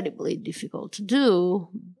incredibly difficult to do,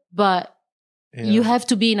 but you have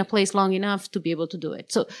to be in a place long enough to be able to do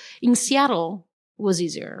it. So in Seattle it was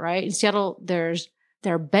easier, right? In Seattle, there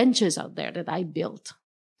are benches out there that I built.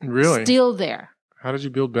 Really? Still there. How did you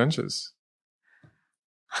build benches?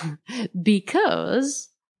 Because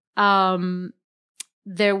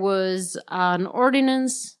there was an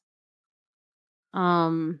ordinance.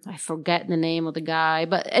 I forget the name of the guy,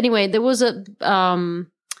 but anyway, there was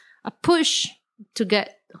a push to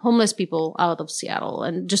get homeless people out of Seattle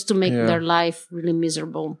and just to make their life really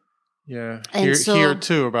miserable. Yeah. Here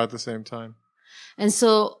too, about the same time. And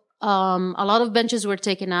so a lot of benches were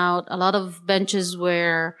taken out. A lot of benches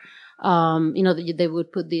were, they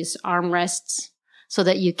would put these armrests so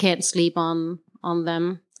that you can't sleep on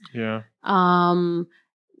them. Yeah.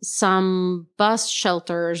 Some bus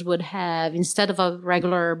shelters would have, instead of a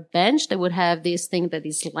regular bench, they would have this thing that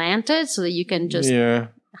is slanted so that you can just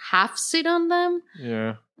half sit on them.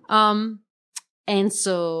 Yeah. And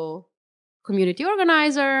so community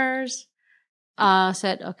organizers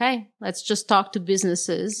said, okay, let's just talk to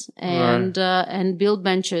businesses and build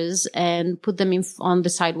benches and put them on the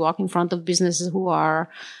sidewalk in front of businesses who are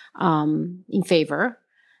in favor.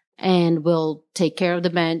 And we'll take care of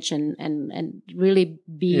the bench and really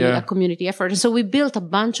be a community effort. And so we built a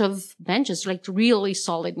bunch of benches, like really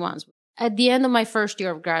solid ones. At the end of my first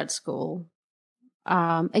year of grad school,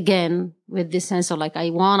 again, with this sense of like,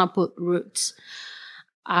 I want to put roots,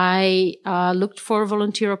 I looked for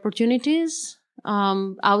volunteer opportunities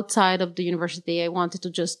outside of the university. I wanted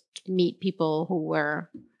to just meet people who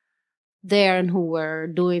were there and who were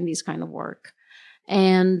doing this kind of work.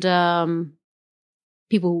 And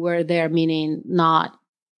people who were there, meaning not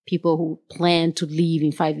people who planned to leave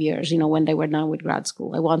in 5 years, when they were done with grad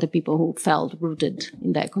school. I wanted people who felt rooted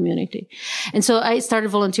in that community. And so I started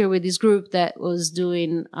volunteering with this group that was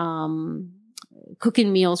doing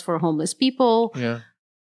cooking meals for homeless people. Yeah.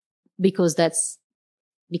 Because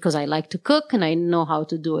I like to cook and I know how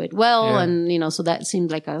to do it well. Yeah. And, so that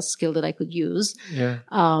seemed like a skill that I could use. Yeah.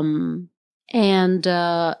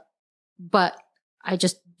 But I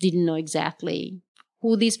just didn't know exactly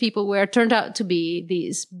who these people were. It turned out to be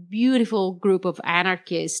this beautiful group of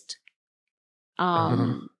anarchist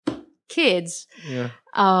kids. Yeah.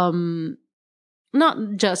 Not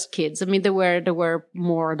just kids. I mean, there were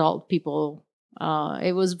more adult people.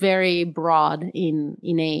 It was very broad in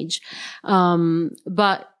age,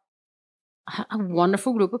 but a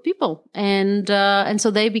wonderful group of people, and so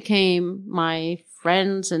they became my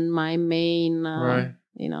friends and my main,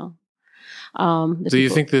 Do you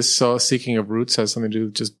think this seeking of roots has something to do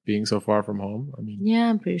with just being so far from home? I mean, yeah,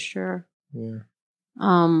 I'm pretty sure. Yeah.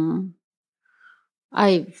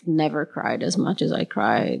 I've never cried as much as I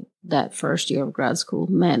cried that first year of grad school.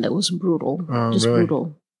 Man, that was brutal. Just really?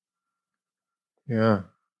 Brutal. Yeah.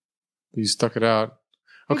 You stuck it out.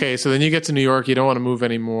 Okay, so then you get to New York. You don't want to move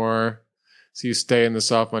anymore. So you stay in the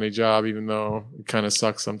soft money job, even though it kind of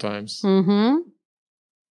sucks sometimes. Mm-hmm.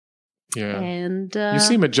 Yeah. And you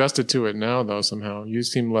seem adjusted to it now, though, somehow. You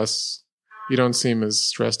seem less, you don't seem as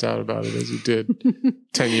stressed out about it as you did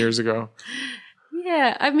 10 years ago.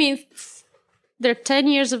 Yeah. I mean, there are 10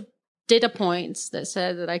 years of data points that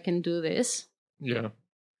said that I can do this. Yeah.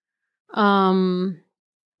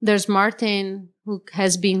 There's Martin, who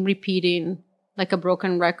has been repeating like a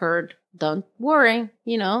broken record. Don't worry,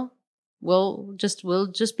 we'll just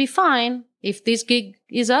be fine. If this gig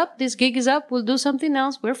is up, we'll do something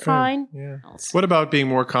else. We're fine. Yeah. What about being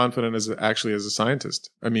more confident as a scientist?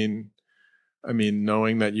 I mean,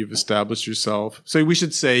 knowing that you've established yourself. So we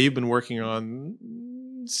should say you've been working on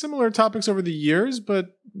similar topics over the years,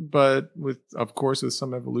 but with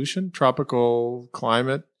some evolution, tropical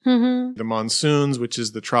climate, the monsoons, which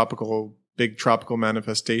is the big tropical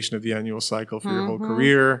manifestation of the annual cycle for your whole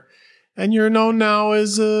career. And you're known now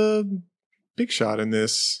as a big shot in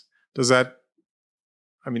this.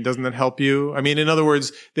 doesn't that help you? I mean, in other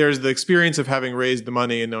words, there's the experience of having raised the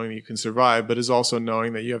money and knowing you can survive, but is also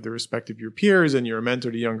knowing that you have the respect of your peers and you're a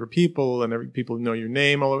mentor to younger people and people know your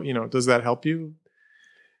name. Does that help you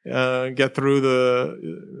get through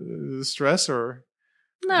the stress or?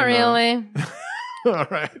 Not really. All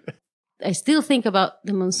right. I still think about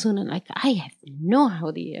the monsoon and like, I have no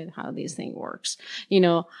idea how this thing works,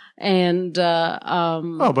 and,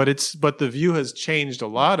 but the view has changed a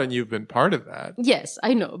lot and you've been part of that. Yes,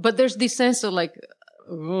 I know. But there's this sense of like,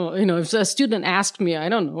 if a student asked me, I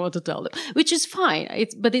don't know what to tell them, which is fine.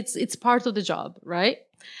 It's part of the job, right?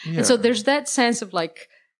 Yeah. And so there's that sense of like,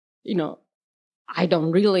 I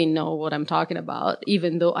don't really know what I'm talking about,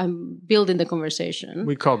 even though I'm building the conversation.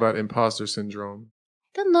 We call that imposter syndrome.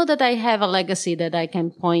 I don't know that I have a legacy that I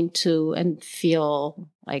can point to and feel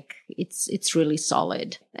like it's really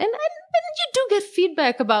solid. And you do get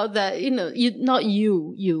feedback about that,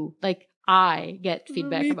 like I get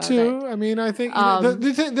feedback about that. Me too. I mean, I think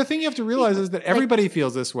the thing you have to realize is that everybody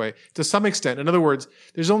feels this way to some extent. In other words,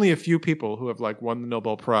 there's only a few people who have like won the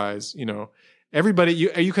Nobel Prize, Everybody,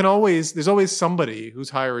 you can always, there's always somebody who's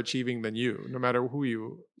higher achieving than you, no matter who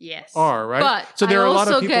you are, right? But so there are a lot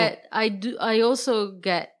of people. I also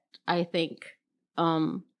get, I think,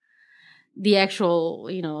 the actual,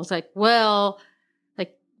 it's like, well,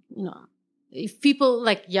 like, if people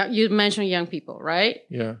like, you mentioned young people, right?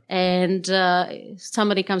 Yeah. And,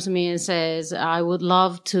 somebody comes to me and says, I would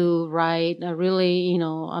love to write a really,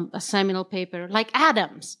 a seminal paper like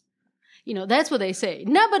Adams. That's what they say.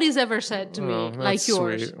 Nobody's ever said to me like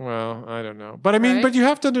yours. Sweet. Well, I don't know. But I mean, but you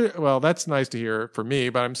have to, that's nice to hear for me,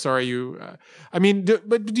 but I'm sorry do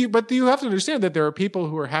you have to understand that there are people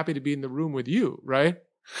who are happy to be in the room with you, right?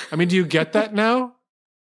 I mean, do you get that now?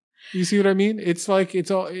 You see what I mean? It's like,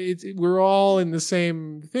 we're all in the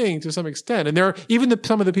same thing to some extent. And there are, even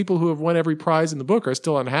some of the people who have won every prize in the book are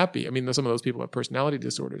still unhappy. I mean, some of those people have personality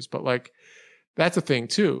disorders, but like, that's a thing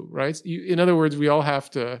too, right? In other words, we all have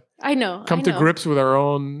to come to grips with our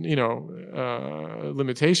own,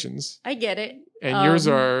 limitations. I get it. And yours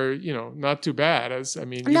are, not too bad.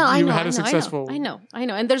 You had a successful. I know.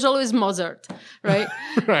 And there's always Mozart, right?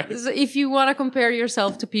 Right. So if you want to compare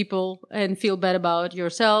yourself to people and feel bad about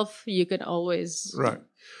yourself, you can always. Right.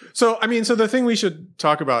 So the thing we should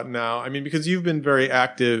talk about now, because you've been very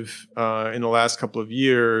active in the last couple of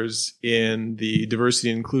years in the diversity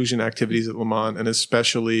and inclusion activities at Lamont, and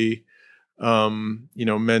especially,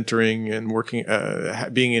 mentoring and working,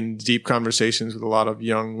 being in deep conversations with a lot of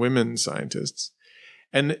young women scientists.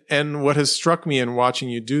 And what has struck me in watching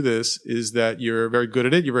you do this is that you're very good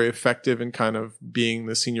at it. You're very effective in kind of being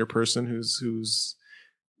the senior person who's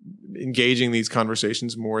engaging these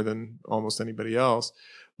conversations more than almost anybody else.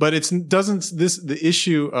 But the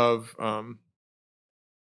issue of,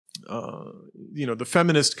 the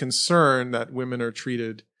feminist concern that women are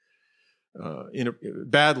treated,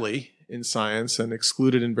 badly in science and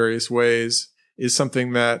excluded in various ways is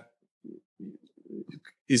something that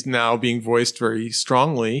is now being voiced very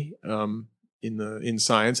strongly, in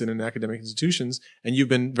science and in academic institutions. And you've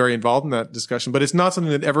been very involved in that discussion, but it's not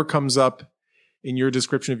something that ever comes up in your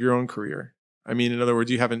description of your own career. In other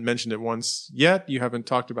words, you haven't mentioned it once yet. You haven't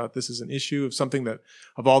talked about this as an issue of something that,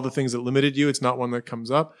 of all the things that limited you, it's not one that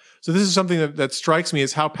comes up. So this is something that strikes me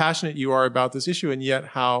as how passionate you are about this issue, and yet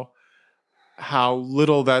how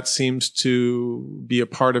little that seems to be a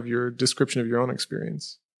part of your description of your own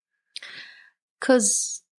experience.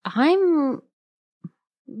 'Cause in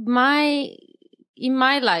my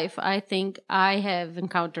life, I think I have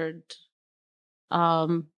encountered,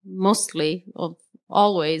 mostly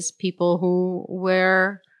always people who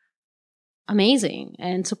were amazing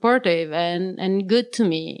and supportive and good to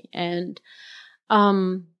me. And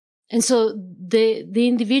so the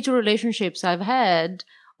individual relationships I've had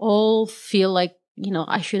all feel like,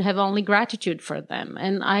 I should have only gratitude for them,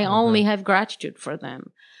 and I only have gratitude for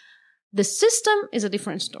them. The system is a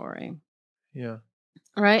different story. Yeah.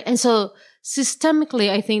 Right. And so systemically,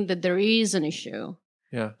 I think that there is an issue.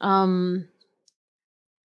 Yeah.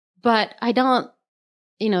 But I don't,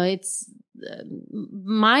 it's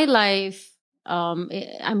my life,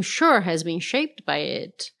 I'm sure has been shaped by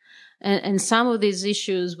it. And some of these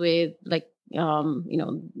issues with like,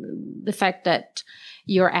 the fact that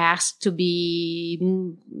you're asked to be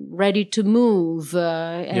ready to move,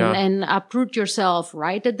 and uproot yourself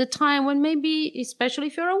right at the time when maybe, especially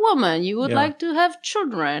if you're a woman, you would like to have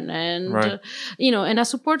children, and, and a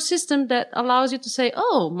support system that allows you to say,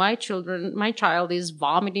 oh, my child is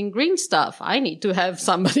vomiting green stuff. I need to have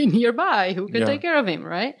somebody nearby who can take care of him.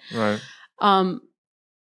 Right. Right.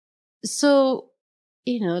 So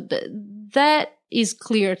that is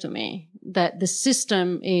clear to me, that the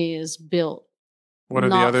system is built. What are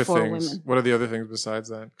the not other for things? women. What are the other things besides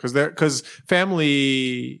that? Because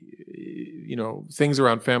family, things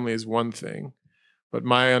around family is one thing, but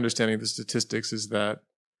my understanding of the statistics is that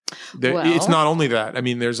it's not only that. I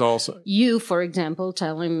mean, there's also you, for example,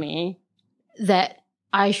 telling me that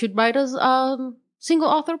I should write a single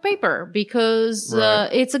author paper because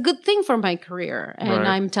it's a good thing for my career. And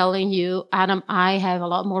I'm telling you, Adam, I have a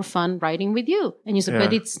lot more fun writing with you. And you said,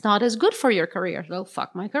 but it's not as good for your career. So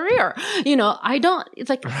fuck my career. It's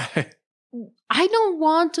like, I don't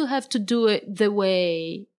want to have to do it the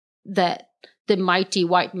way that the mighty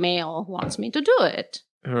white male wants me to do it.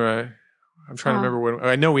 All right. I'm trying to remember when,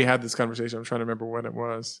 I know we had this conversation. I'm trying to remember when it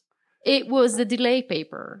was. It was the delay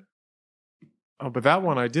paper. Oh, but that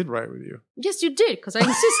one I did write with you. Yes, you did, because I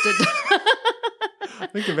insisted. I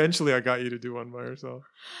think eventually I got you to do one by yourself.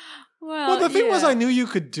 Well, the thing was, I knew you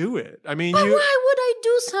could do it. I mean, but why would I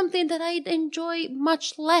do something that I'd enjoy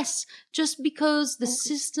much less just because the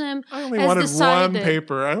system I only has wanted decided... one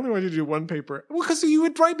paper. I only wanted you to do one paper. Well, because you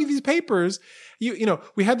would write me these papers.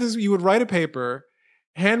 We had this. You would write a paper,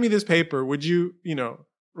 hand me this paper. Would you,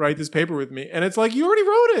 write this paper with me? And it's like, you already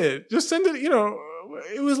wrote it. Just send it.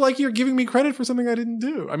 It was like you're giving me credit for something I didn't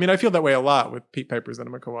do. I mean, I feel that way a lot with papers that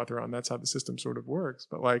I'm a co-author on. That's how the system sort of works.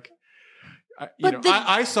 But like,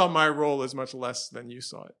 I saw my role as much less than you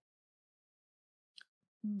saw it.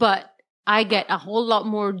 But I get a whole lot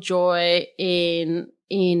more joy in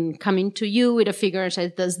coming to you with a figure and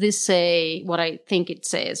say, does this say what I think it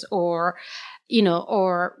says? Or,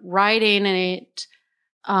 or writing it,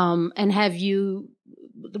 and have you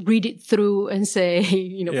read it through and say,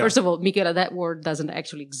 first of all, Michaela, that word doesn't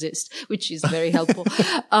actually exist, which is very helpful.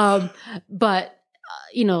 But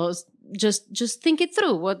just think it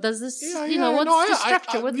through. What does this, what's the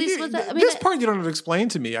structure? This part you don't have to explain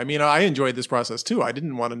to me. I mean, I enjoyed this process too. I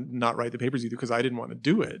didn't want to not write the papers either because I didn't want to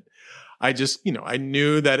do it. I just, I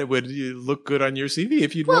knew that it would look good on your CV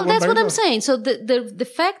if you'd wrote one by that's what yourself. I'm saying. So the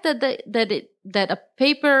fact that a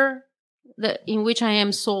paper in which I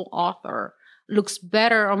am sole author looks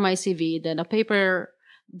better on my CV than a paper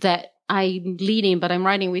that I'm leading, but I'm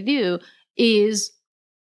writing with you is,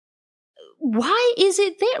 why is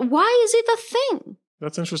it there? Why is it a thing?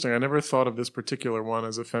 That's interesting. I never thought of this particular one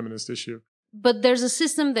as a feminist issue. But there's a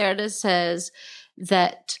system there that says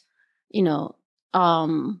that,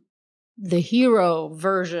 the hero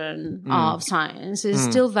version of science is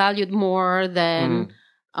still valued more than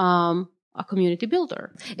a community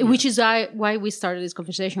builder, which is why we started this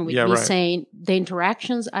conversation with me saying the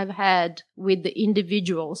interactions I've had with the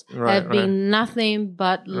individuals have been nothing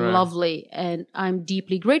but lovely, and I'm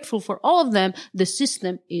deeply grateful for all of them. The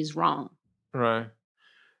system is wrong. Right.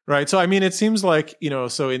 So, I mean, it seems like,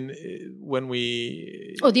 so when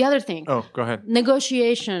we... Oh, the other thing. Oh, go ahead.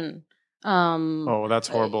 Negotiation. That's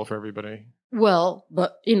horrible for everybody. Well,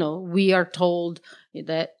 but, we are told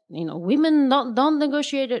that, women don't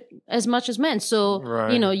negotiate it as much as men. So,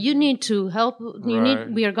 you need to help.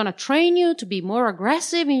 We are going to train you to be more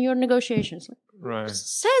aggressive in your negotiations. Right.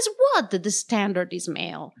 Says what? That the standard is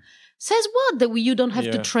male. Says what? That you don't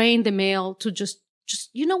have to train the male to just,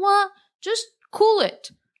 you know what? Just cool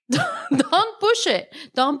it. Don't push it.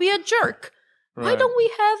 Don't be a jerk. Right. Why don't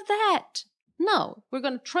we have that? No, we're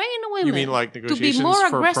going to train women. You mean like negotiations to be more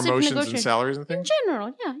for aggressive promotions and salaries and things? In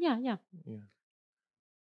general, yeah.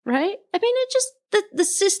 Right? I mean, it just, the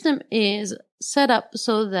system is set up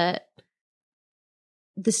so that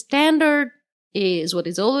the standard is what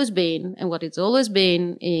it's always been, and what it's always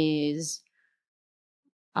been is,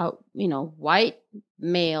 white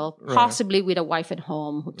male, possibly with a wife at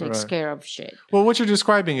home who takes care of shit. Well, what you're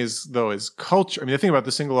describing is culture. I mean, the thing about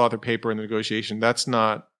the single author paper and the negotiation, that's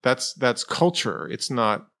culture. It's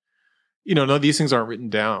not, no, these things aren't written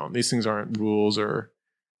down. These things aren't rules or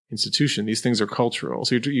institution. These things are cultural.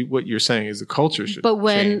 So what you're saying is the culture should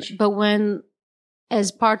change. But when,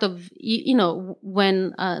 as part of,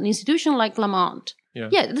 when an institution like Lamont,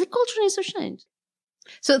 the culture needs to change.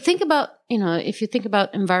 So think about, if you think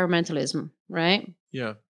about environmentalism, right?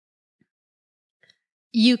 Yeah.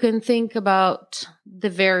 You can think about the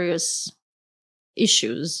various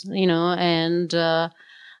issues, and,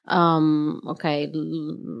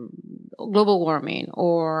 global warming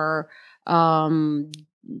or,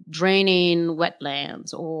 draining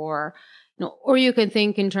wetlands or you can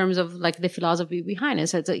think in terms of like the philosophy behind it.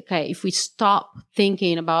 So it's like, okay, if we stop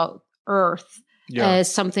thinking about Earth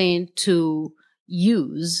as something to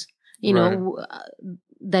use,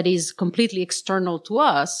 that is completely external to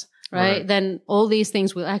us, right? Then all these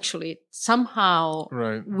things will actually somehow,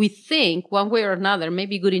 we think one way or another,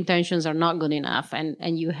 maybe good intentions are not good enough.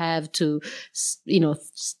 And you have to,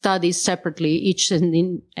 study separately each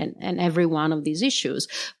and every one of these issues.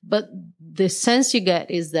 But the sense you get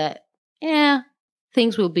is that,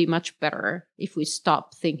 things will be much better if we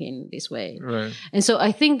stop thinking this way. Right. And so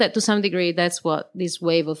I think that to some degree, that's what this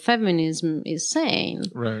wave of feminism is saying.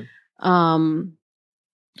 Right.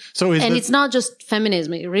 It's not just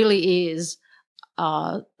feminism. It really is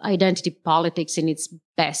identity politics in its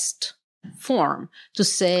best form, to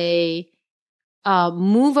say,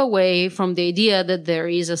 move away from the idea that there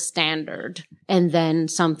is a standard and then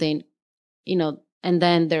something, and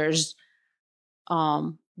then there's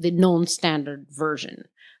the non-standard version,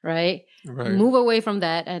 right? Move away from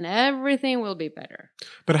that and everything will be better.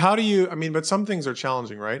 But how do you, but some things are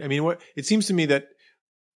challenging, right? It seems to me that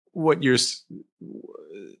what you're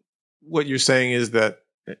saying is that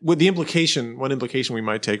one implication we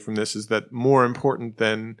might take from this is that more important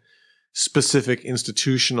than specific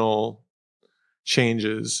institutional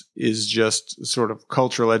changes is just sort of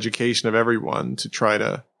cultural education of everyone to try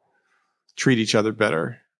to treat each other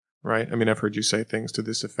better. Right. I've heard you say things to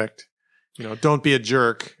this effect. Don't be a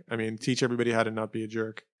jerk. Teach everybody how to not be a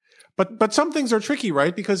jerk. But some things are tricky,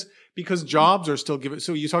 right? Because jobs are still given.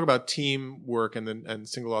 So you talk about teamwork and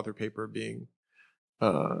single author paper being,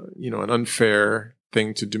 an unfair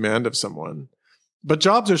thing to demand of someone. But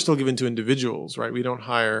jobs are still given to individuals, right? We don't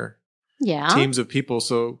hire teams of people.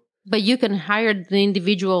 But you can hire the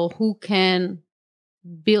individual who can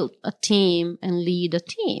build a team and lead a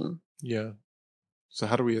team. Yeah. So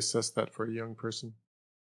how do we assess that for a young person?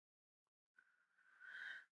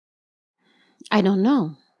 I don't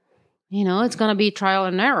know. It's going to be trial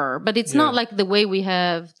and error, but it's not like the way we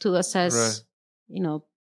have to assess,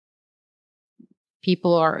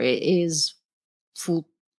 people is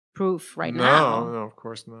foolproof right now. No, of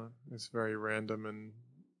course not. It's very random and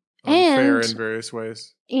unfair in various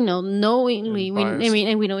ways. Knowingly,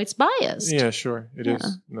 and we know it's biased. Yeah, sure. It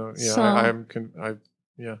is. No, yeah, so,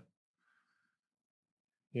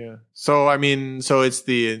 Yeah. So it's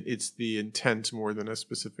the intent more than a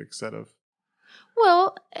specific set of.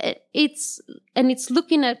 Well, it's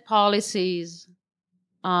looking at policies,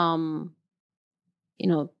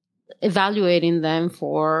 evaluating them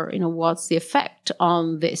for, what's the effect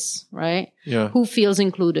on this, right? Yeah. Who feels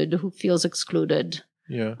included? Who feels excluded?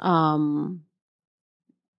 Yeah.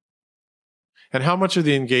 And how much of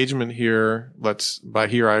the engagement here, by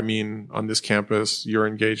here I mean on this campus, your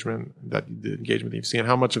engagement, the engagement that you've seen,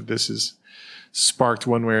 how much of this is sparked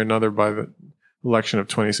one way or another by the election of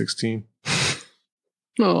 2016?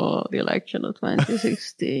 Oh, the election of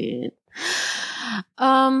 2016.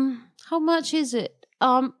 How much is it?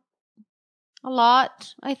 A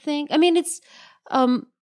lot, I think. It's,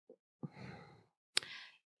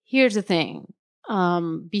 here's the thing.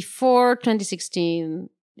 Before 2016,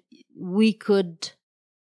 we could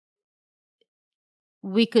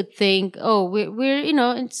think,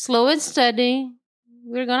 we're it's slow and steady.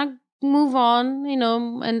 We're gonna move on,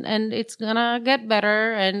 and it's gonna get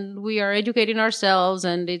better, and we are educating ourselves,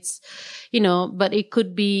 and it's, but it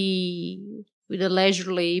could be with a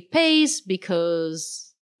leisurely pace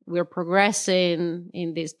because we're progressing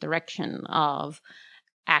in this direction of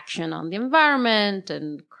action on the environment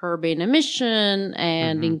and curbing emission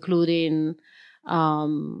and including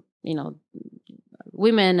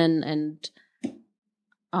women and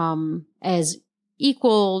as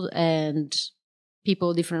equal and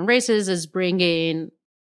people of different races as bringing,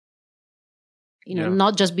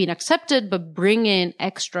 not just being accepted, but bringing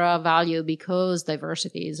extra value because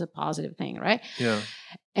diversity is a positive thing, right? Yeah.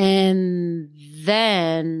 And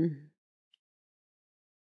then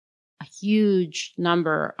a huge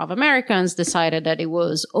number of Americans decided that it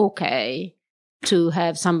was okay to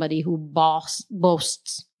have somebody who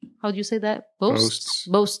boasts. How do you say that?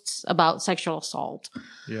 Boasts about sexual assault.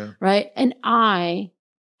 Yeah. Right. And I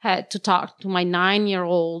had to talk to my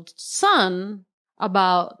 9-year-old son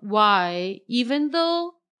about why, even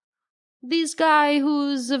though this guy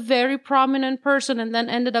who's a very prominent person and then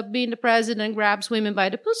ended up being the president grabs women by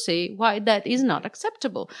the pussy, why that is not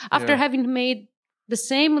acceptable. After having made the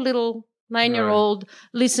same little 9-year-old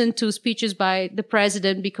listen to speeches by the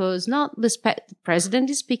president because the president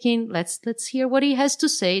is speaking. Let's hear what he has to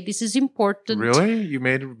say. This is important. Really? You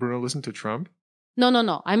made Bruno listen to Trump?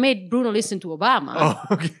 No. I made Bruno listen to Obama. Oh,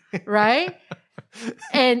 okay. Right?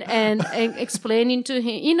 and explaining to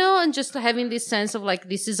him, and just having this sense of like,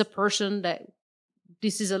 this is a person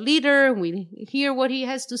this is a leader. We hear what he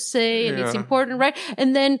has to say and it's important, right?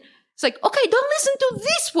 And then it's like, okay, don't listen to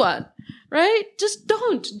this one. right? Just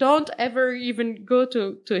don't ever even go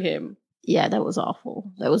to him. Yeah, that was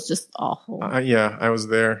awful. That was just awful. Yeah, I was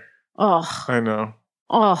there. Oh, I know.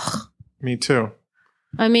 oh. Me too.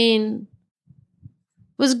 I mean,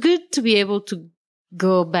 it was good to be able to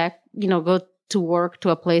go back, go to work to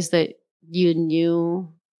a place that you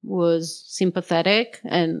knew was sympathetic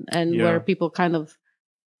and where people kind of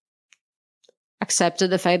accepted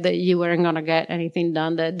the fact that you weren't going to get anything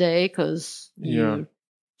done that day because you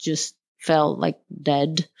just felt like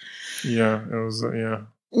dead. Yeah, it was, yeah.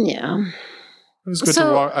 Yeah. It was good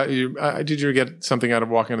to walk. Did you get something out of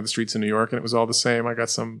walking into the streets of New York and it was all the same? I got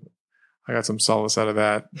some solace out of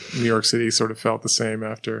that. New York City sort of felt the same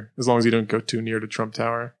after, as long as you don't go too near to Trump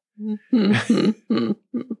Tower.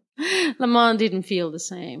 Lamont didn't feel the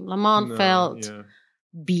same. Lamont felt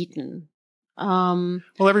beaten. Well,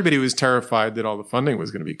 everybody was terrified that all the funding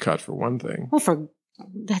was going to be cut, for one thing. Well,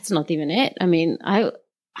 that's not even it. I mean, I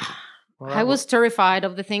was terrified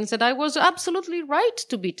of the things that I was absolutely right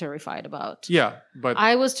to be terrified about. Yeah, but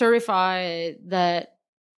I was terrified that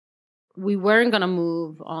we weren't going to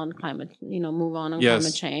move on climate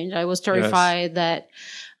change. I was terrified that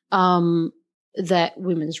that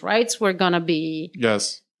women's rights were going to be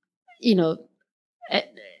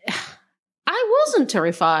I wasn't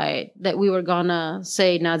terrified that we were going to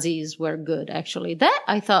say Nazis were good, actually. That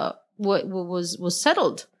I thought was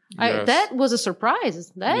settled. Yes. That was a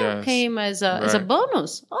surprise. That came as a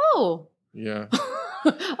bonus. Oh. Yeah.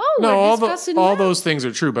 No, all those things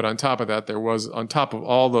are true, but on top of that, there was, on top of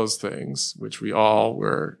all those things, which we all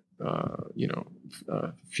were,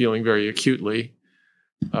 feeling very acutely,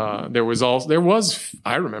 there was,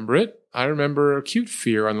 I remember it. I remember acute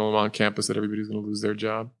fear on the Lamont campus that everybody was going to lose their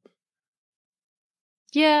job.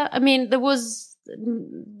 Yeah, I mean,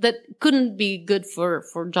 that couldn't be good for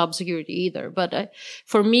job security either. But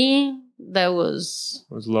for me, that was...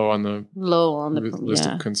 It was low on the list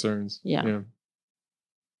of concerns. Yeah.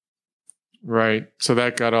 Right. So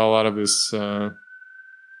that got all out of this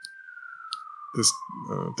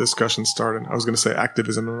discussion started. I was going to say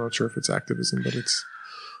activism. I'm not sure if it's activism, but it's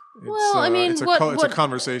a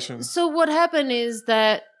conversation. So what happened is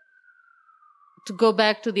that, to go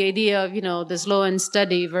back to the idea of, the slow and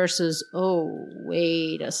steady versus, oh,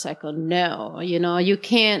 wait a second, no. You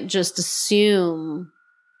can't just assume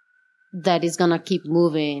that it's going to keep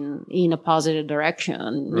moving in a positive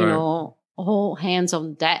direction, right. All hands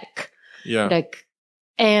on deck. Yeah.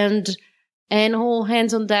 And all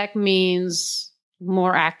hands on deck means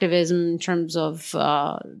more activism in terms of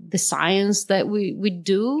the science that we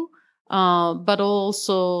do, but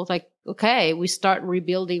also okay, we start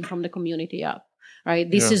rebuilding from the community up.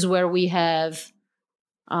 Right. This is where we have,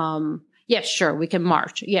 yes, sure, we can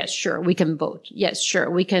march. Yes, sure, we can vote. Yes, sure,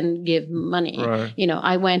 we can give money. Right.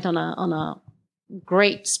 I went on a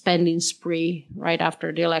great spending spree right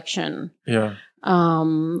after the election. Yeah.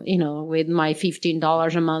 With my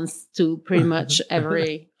 $15 a month to pretty much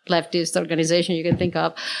every leftist organization you can think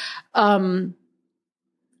of.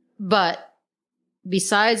 But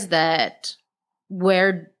besides that,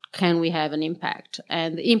 where can we have an impact?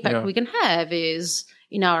 And the impact we can have is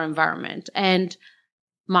in our environment. And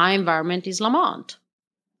my environment is Lamont.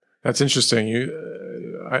 That's interesting.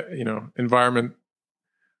 Environment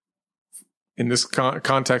in this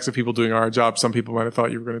context of people doing our job, some people might have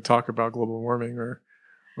thought you were going to talk about global warming or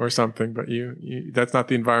something, but you that's not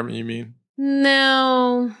the environment you mean.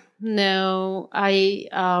 No,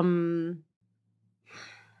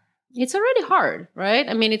 it's already hard, right?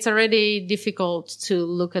 I mean, it's already difficult to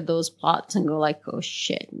look at those plots and go like, oh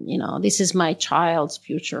shit, this is my child's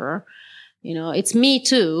future. It's me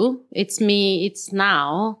too. It's me. It's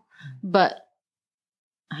now. But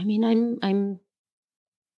I mean,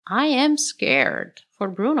 I am scared for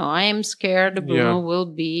Bruno. I am scared that Bruno will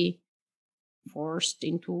be forced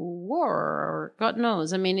into war or God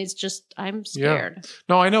knows. I mean, it's just, I'm scared. Yeah.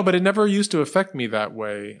 No, I know, but it never used to affect me that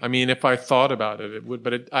way. I mean, if I thought about it, it would,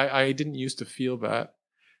 but I didn't used to feel that,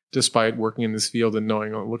 despite working in this field and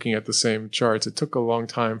looking at the same charts. It took a long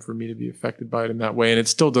time for me to be affected by it in that way. And it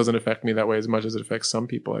still doesn't affect me that way as much as it affects some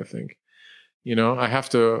people, I think. I have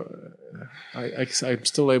to, I'm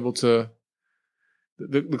still able to,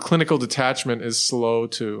 the clinical detachment is slow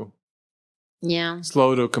to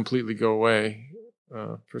completely go away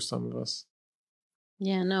for some of us.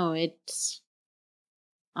 Yeah, no, it's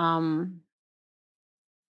I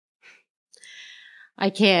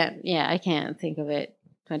can't think of it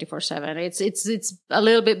 24/7. It's a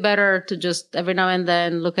little bit better to just every now and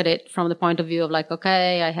then look at it from the point of view of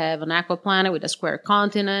okay, I have an aquaplanet with a square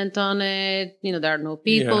continent on it. There are no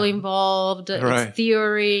people involved. Right. It's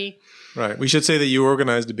theory. Right. We should say that you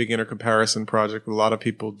organized a beginner comparison project with a lot of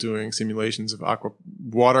people doing simulations of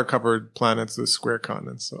water-covered planets with square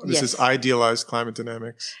continents. So this is idealized climate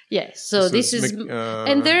dynamics. Yes. So this is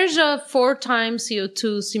and there's a 4 times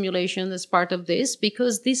CO2 simulation as part of this,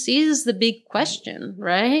 because this is the big question,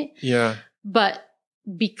 right? Yeah. But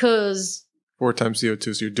because 4 times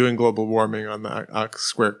CO2, so you're doing global warming on the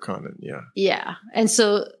square continent. Yeah. Yeah. And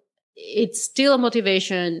so it's still a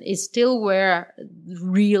motivation. It's still where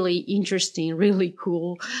really interesting, really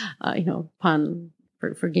cool, pun,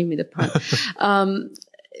 forgive me the pun,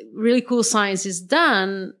 really cool science is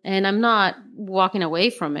done. And I'm not walking away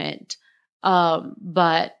from it.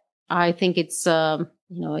 But I think it's,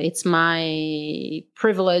 it's my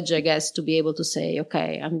privilege, I guess, to be able to say,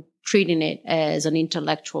 okay, I'm treating it as an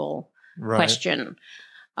intellectual question.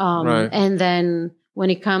 And then when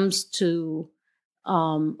it comes to,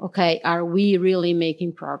 okay, are we really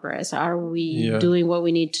making progress? Are we doing what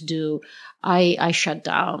we need to do? I shut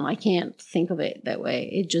down. I can't think of it that way.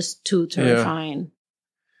 It's just too terrifying.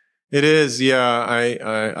 It is. Yeah.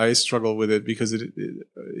 I struggle with it because it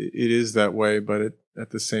is that way, but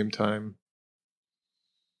at the same time,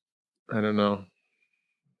 I don't know.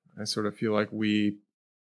 I sort of feel like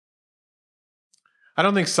I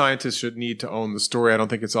don't think scientists should need to own the story. I don't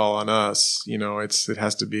think it's all on us. It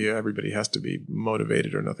has to be, everybody has to be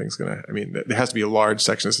motivated, or nothing's going to, there has to be a large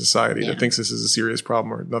section of society that thinks this is a serious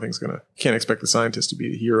problem, or can't expect the scientists to be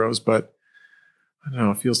the heroes. But I don't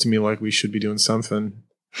know, it feels to me like we should be doing something.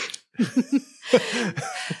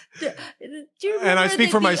 And I speak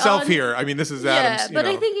for myself here. This is Adam's, but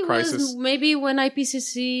I think it crisis. Was maybe when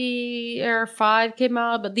IPCC Air 5 came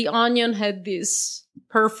out, but The Onion had this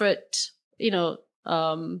perfect,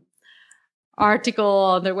 article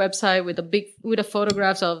on their website with a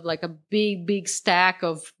photographs of like a big stack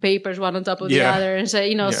of papers, one on top of the other, and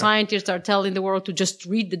say, scientists are telling the world to just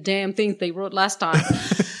read the damn things they wrote last time.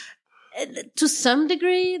 To some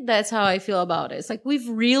degree, that's how I feel about it. It's like, we've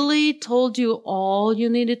really told you all you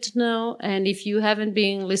needed to know. And if you haven't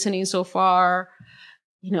been listening so far,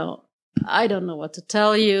 I don't know what to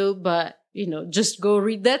tell you, but, just go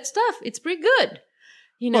read that stuff. It's pretty good.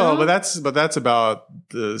 Well, but that's about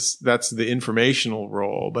this. That's the informational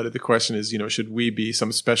role. But the question is, should we be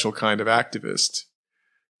some special kind of activist?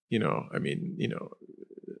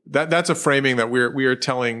 That's a framing that we are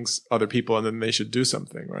telling other people, and then they should do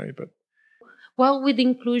something, right? But well, with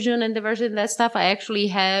inclusion and diversity and that stuff, I actually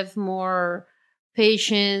have more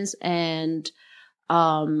patience and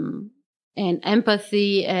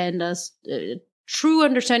empathy and true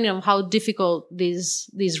understanding of how difficult this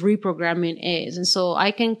reprogramming is. And so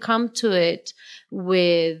I can come to it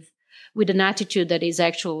with an attitude that is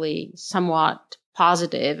actually somewhat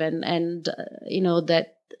positive and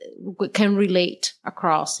that can relate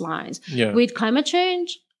across lines. Yeah. With climate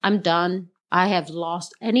change, I'm done. I have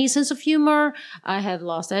lost any sense of humor. I have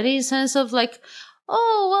lost any sense of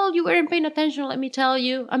oh, well, you weren't paying attention. Let me tell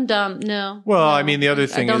you, I'm done. No. Well, the other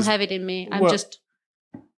thing I don't have it in me.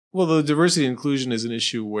 Well, the diversity and inclusion is an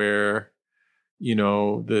issue where,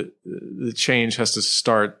 the change has to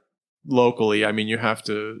start locally. You have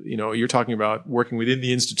to, you're talking about working within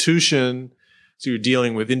the institution. So you're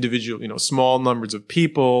dealing with individual, small numbers of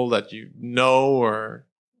people that or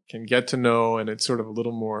can get to know. And it's sort of a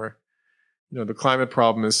little more, the climate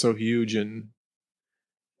problem is so huge and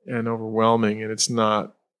overwhelming, and it's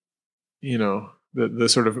not, the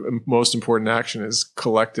sort of most important action is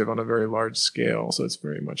collective on a very large scale. So it's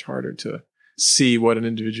very much harder to see how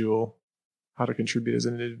to contribute as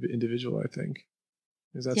an individual, I think.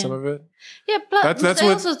 Is that some of it? Yeah, but I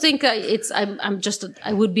also think I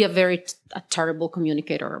would be a terrible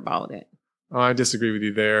communicator about it. Oh, I disagree with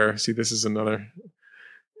you there. See, this is another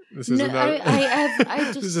This is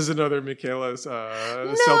another Michaela's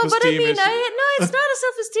self-esteem issue. It's not a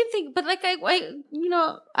self-esteem thing. But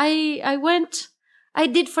I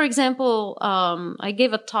did, for example, I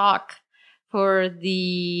gave a talk for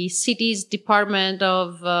the city's Department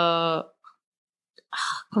of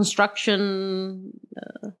Construction.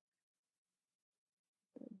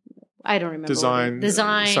 I don't remember. Design.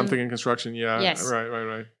 Something in construction. Yeah. Yes.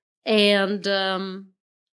 Right. And Department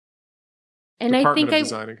I think of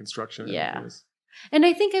Design and Construction. Yeah. And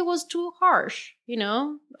I think I was too harsh,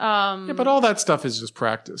 Yeah, but all that stuff is just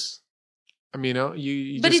practice. I mean,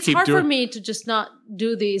 you but just it's hard for me to just not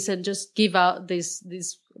do this and just give out this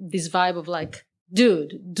vibe of like,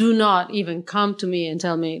 dude, do not even come to me and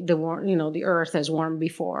tell me the earth has warmed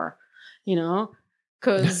before,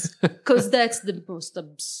 because that's the most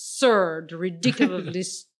absurd, ridiculously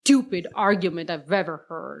stupid argument I've ever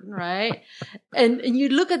heard, right? and you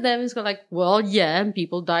look at them and it's like, well, yeah, and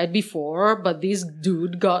people died before, but this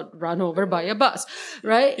dude got run over by a bus,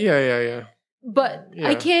 right? Yeah. But Yeah.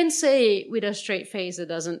 I can't say with a straight face that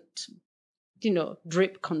doesn't,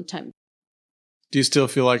 drip contempt. Do you still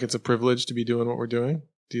feel like it's a privilege to be doing what we're doing?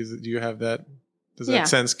 Do you have that? Does that Yeah.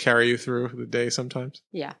 sense carry you through the day sometimes?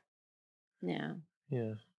 Yeah. Yeah.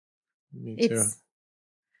 Yeah. Me too. It's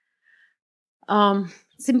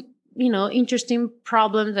interesting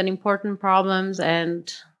problems and important problems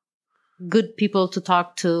and good people to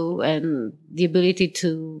talk to and the ability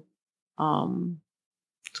to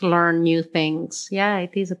learn new things. Yeah,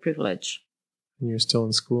 it is a privilege. And you're still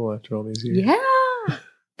in school after all these years. Yeah.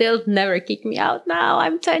 They'll never kick me out now.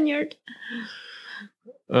 I'm tenured.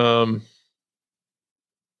 All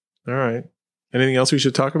right. Anything else we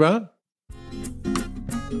should talk about?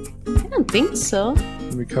 I don't think so.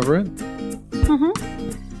 Can we cover it? Mm-hmm.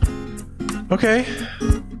 Okay.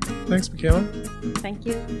 Thanks, Michaela. Thank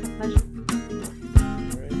you. Pleasure.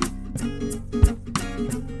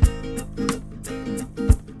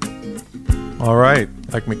 All right.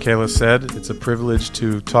 Like Michaela said, it's a privilege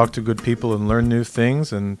to talk to good people and learn new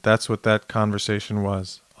things, and that's what that conversation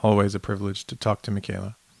was. Always a privilege to talk to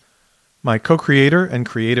Michaela. My co-creator and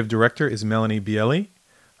creative director is Melanie Bielli.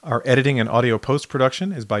 Our editing and audio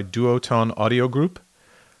post-production is by Duotone Audio Group,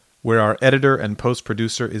 where our editor and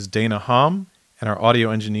post-producer is Dana Hom, and our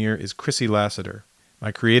audio engineer is Chrissy Lassiter.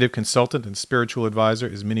 My creative consultant and spiritual advisor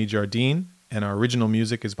is Minnie Jardine, and our original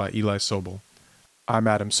music is by Eli Sobel. I'm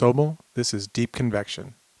Adam Sobel. This is Deep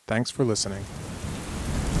Convection. Thanks for listening.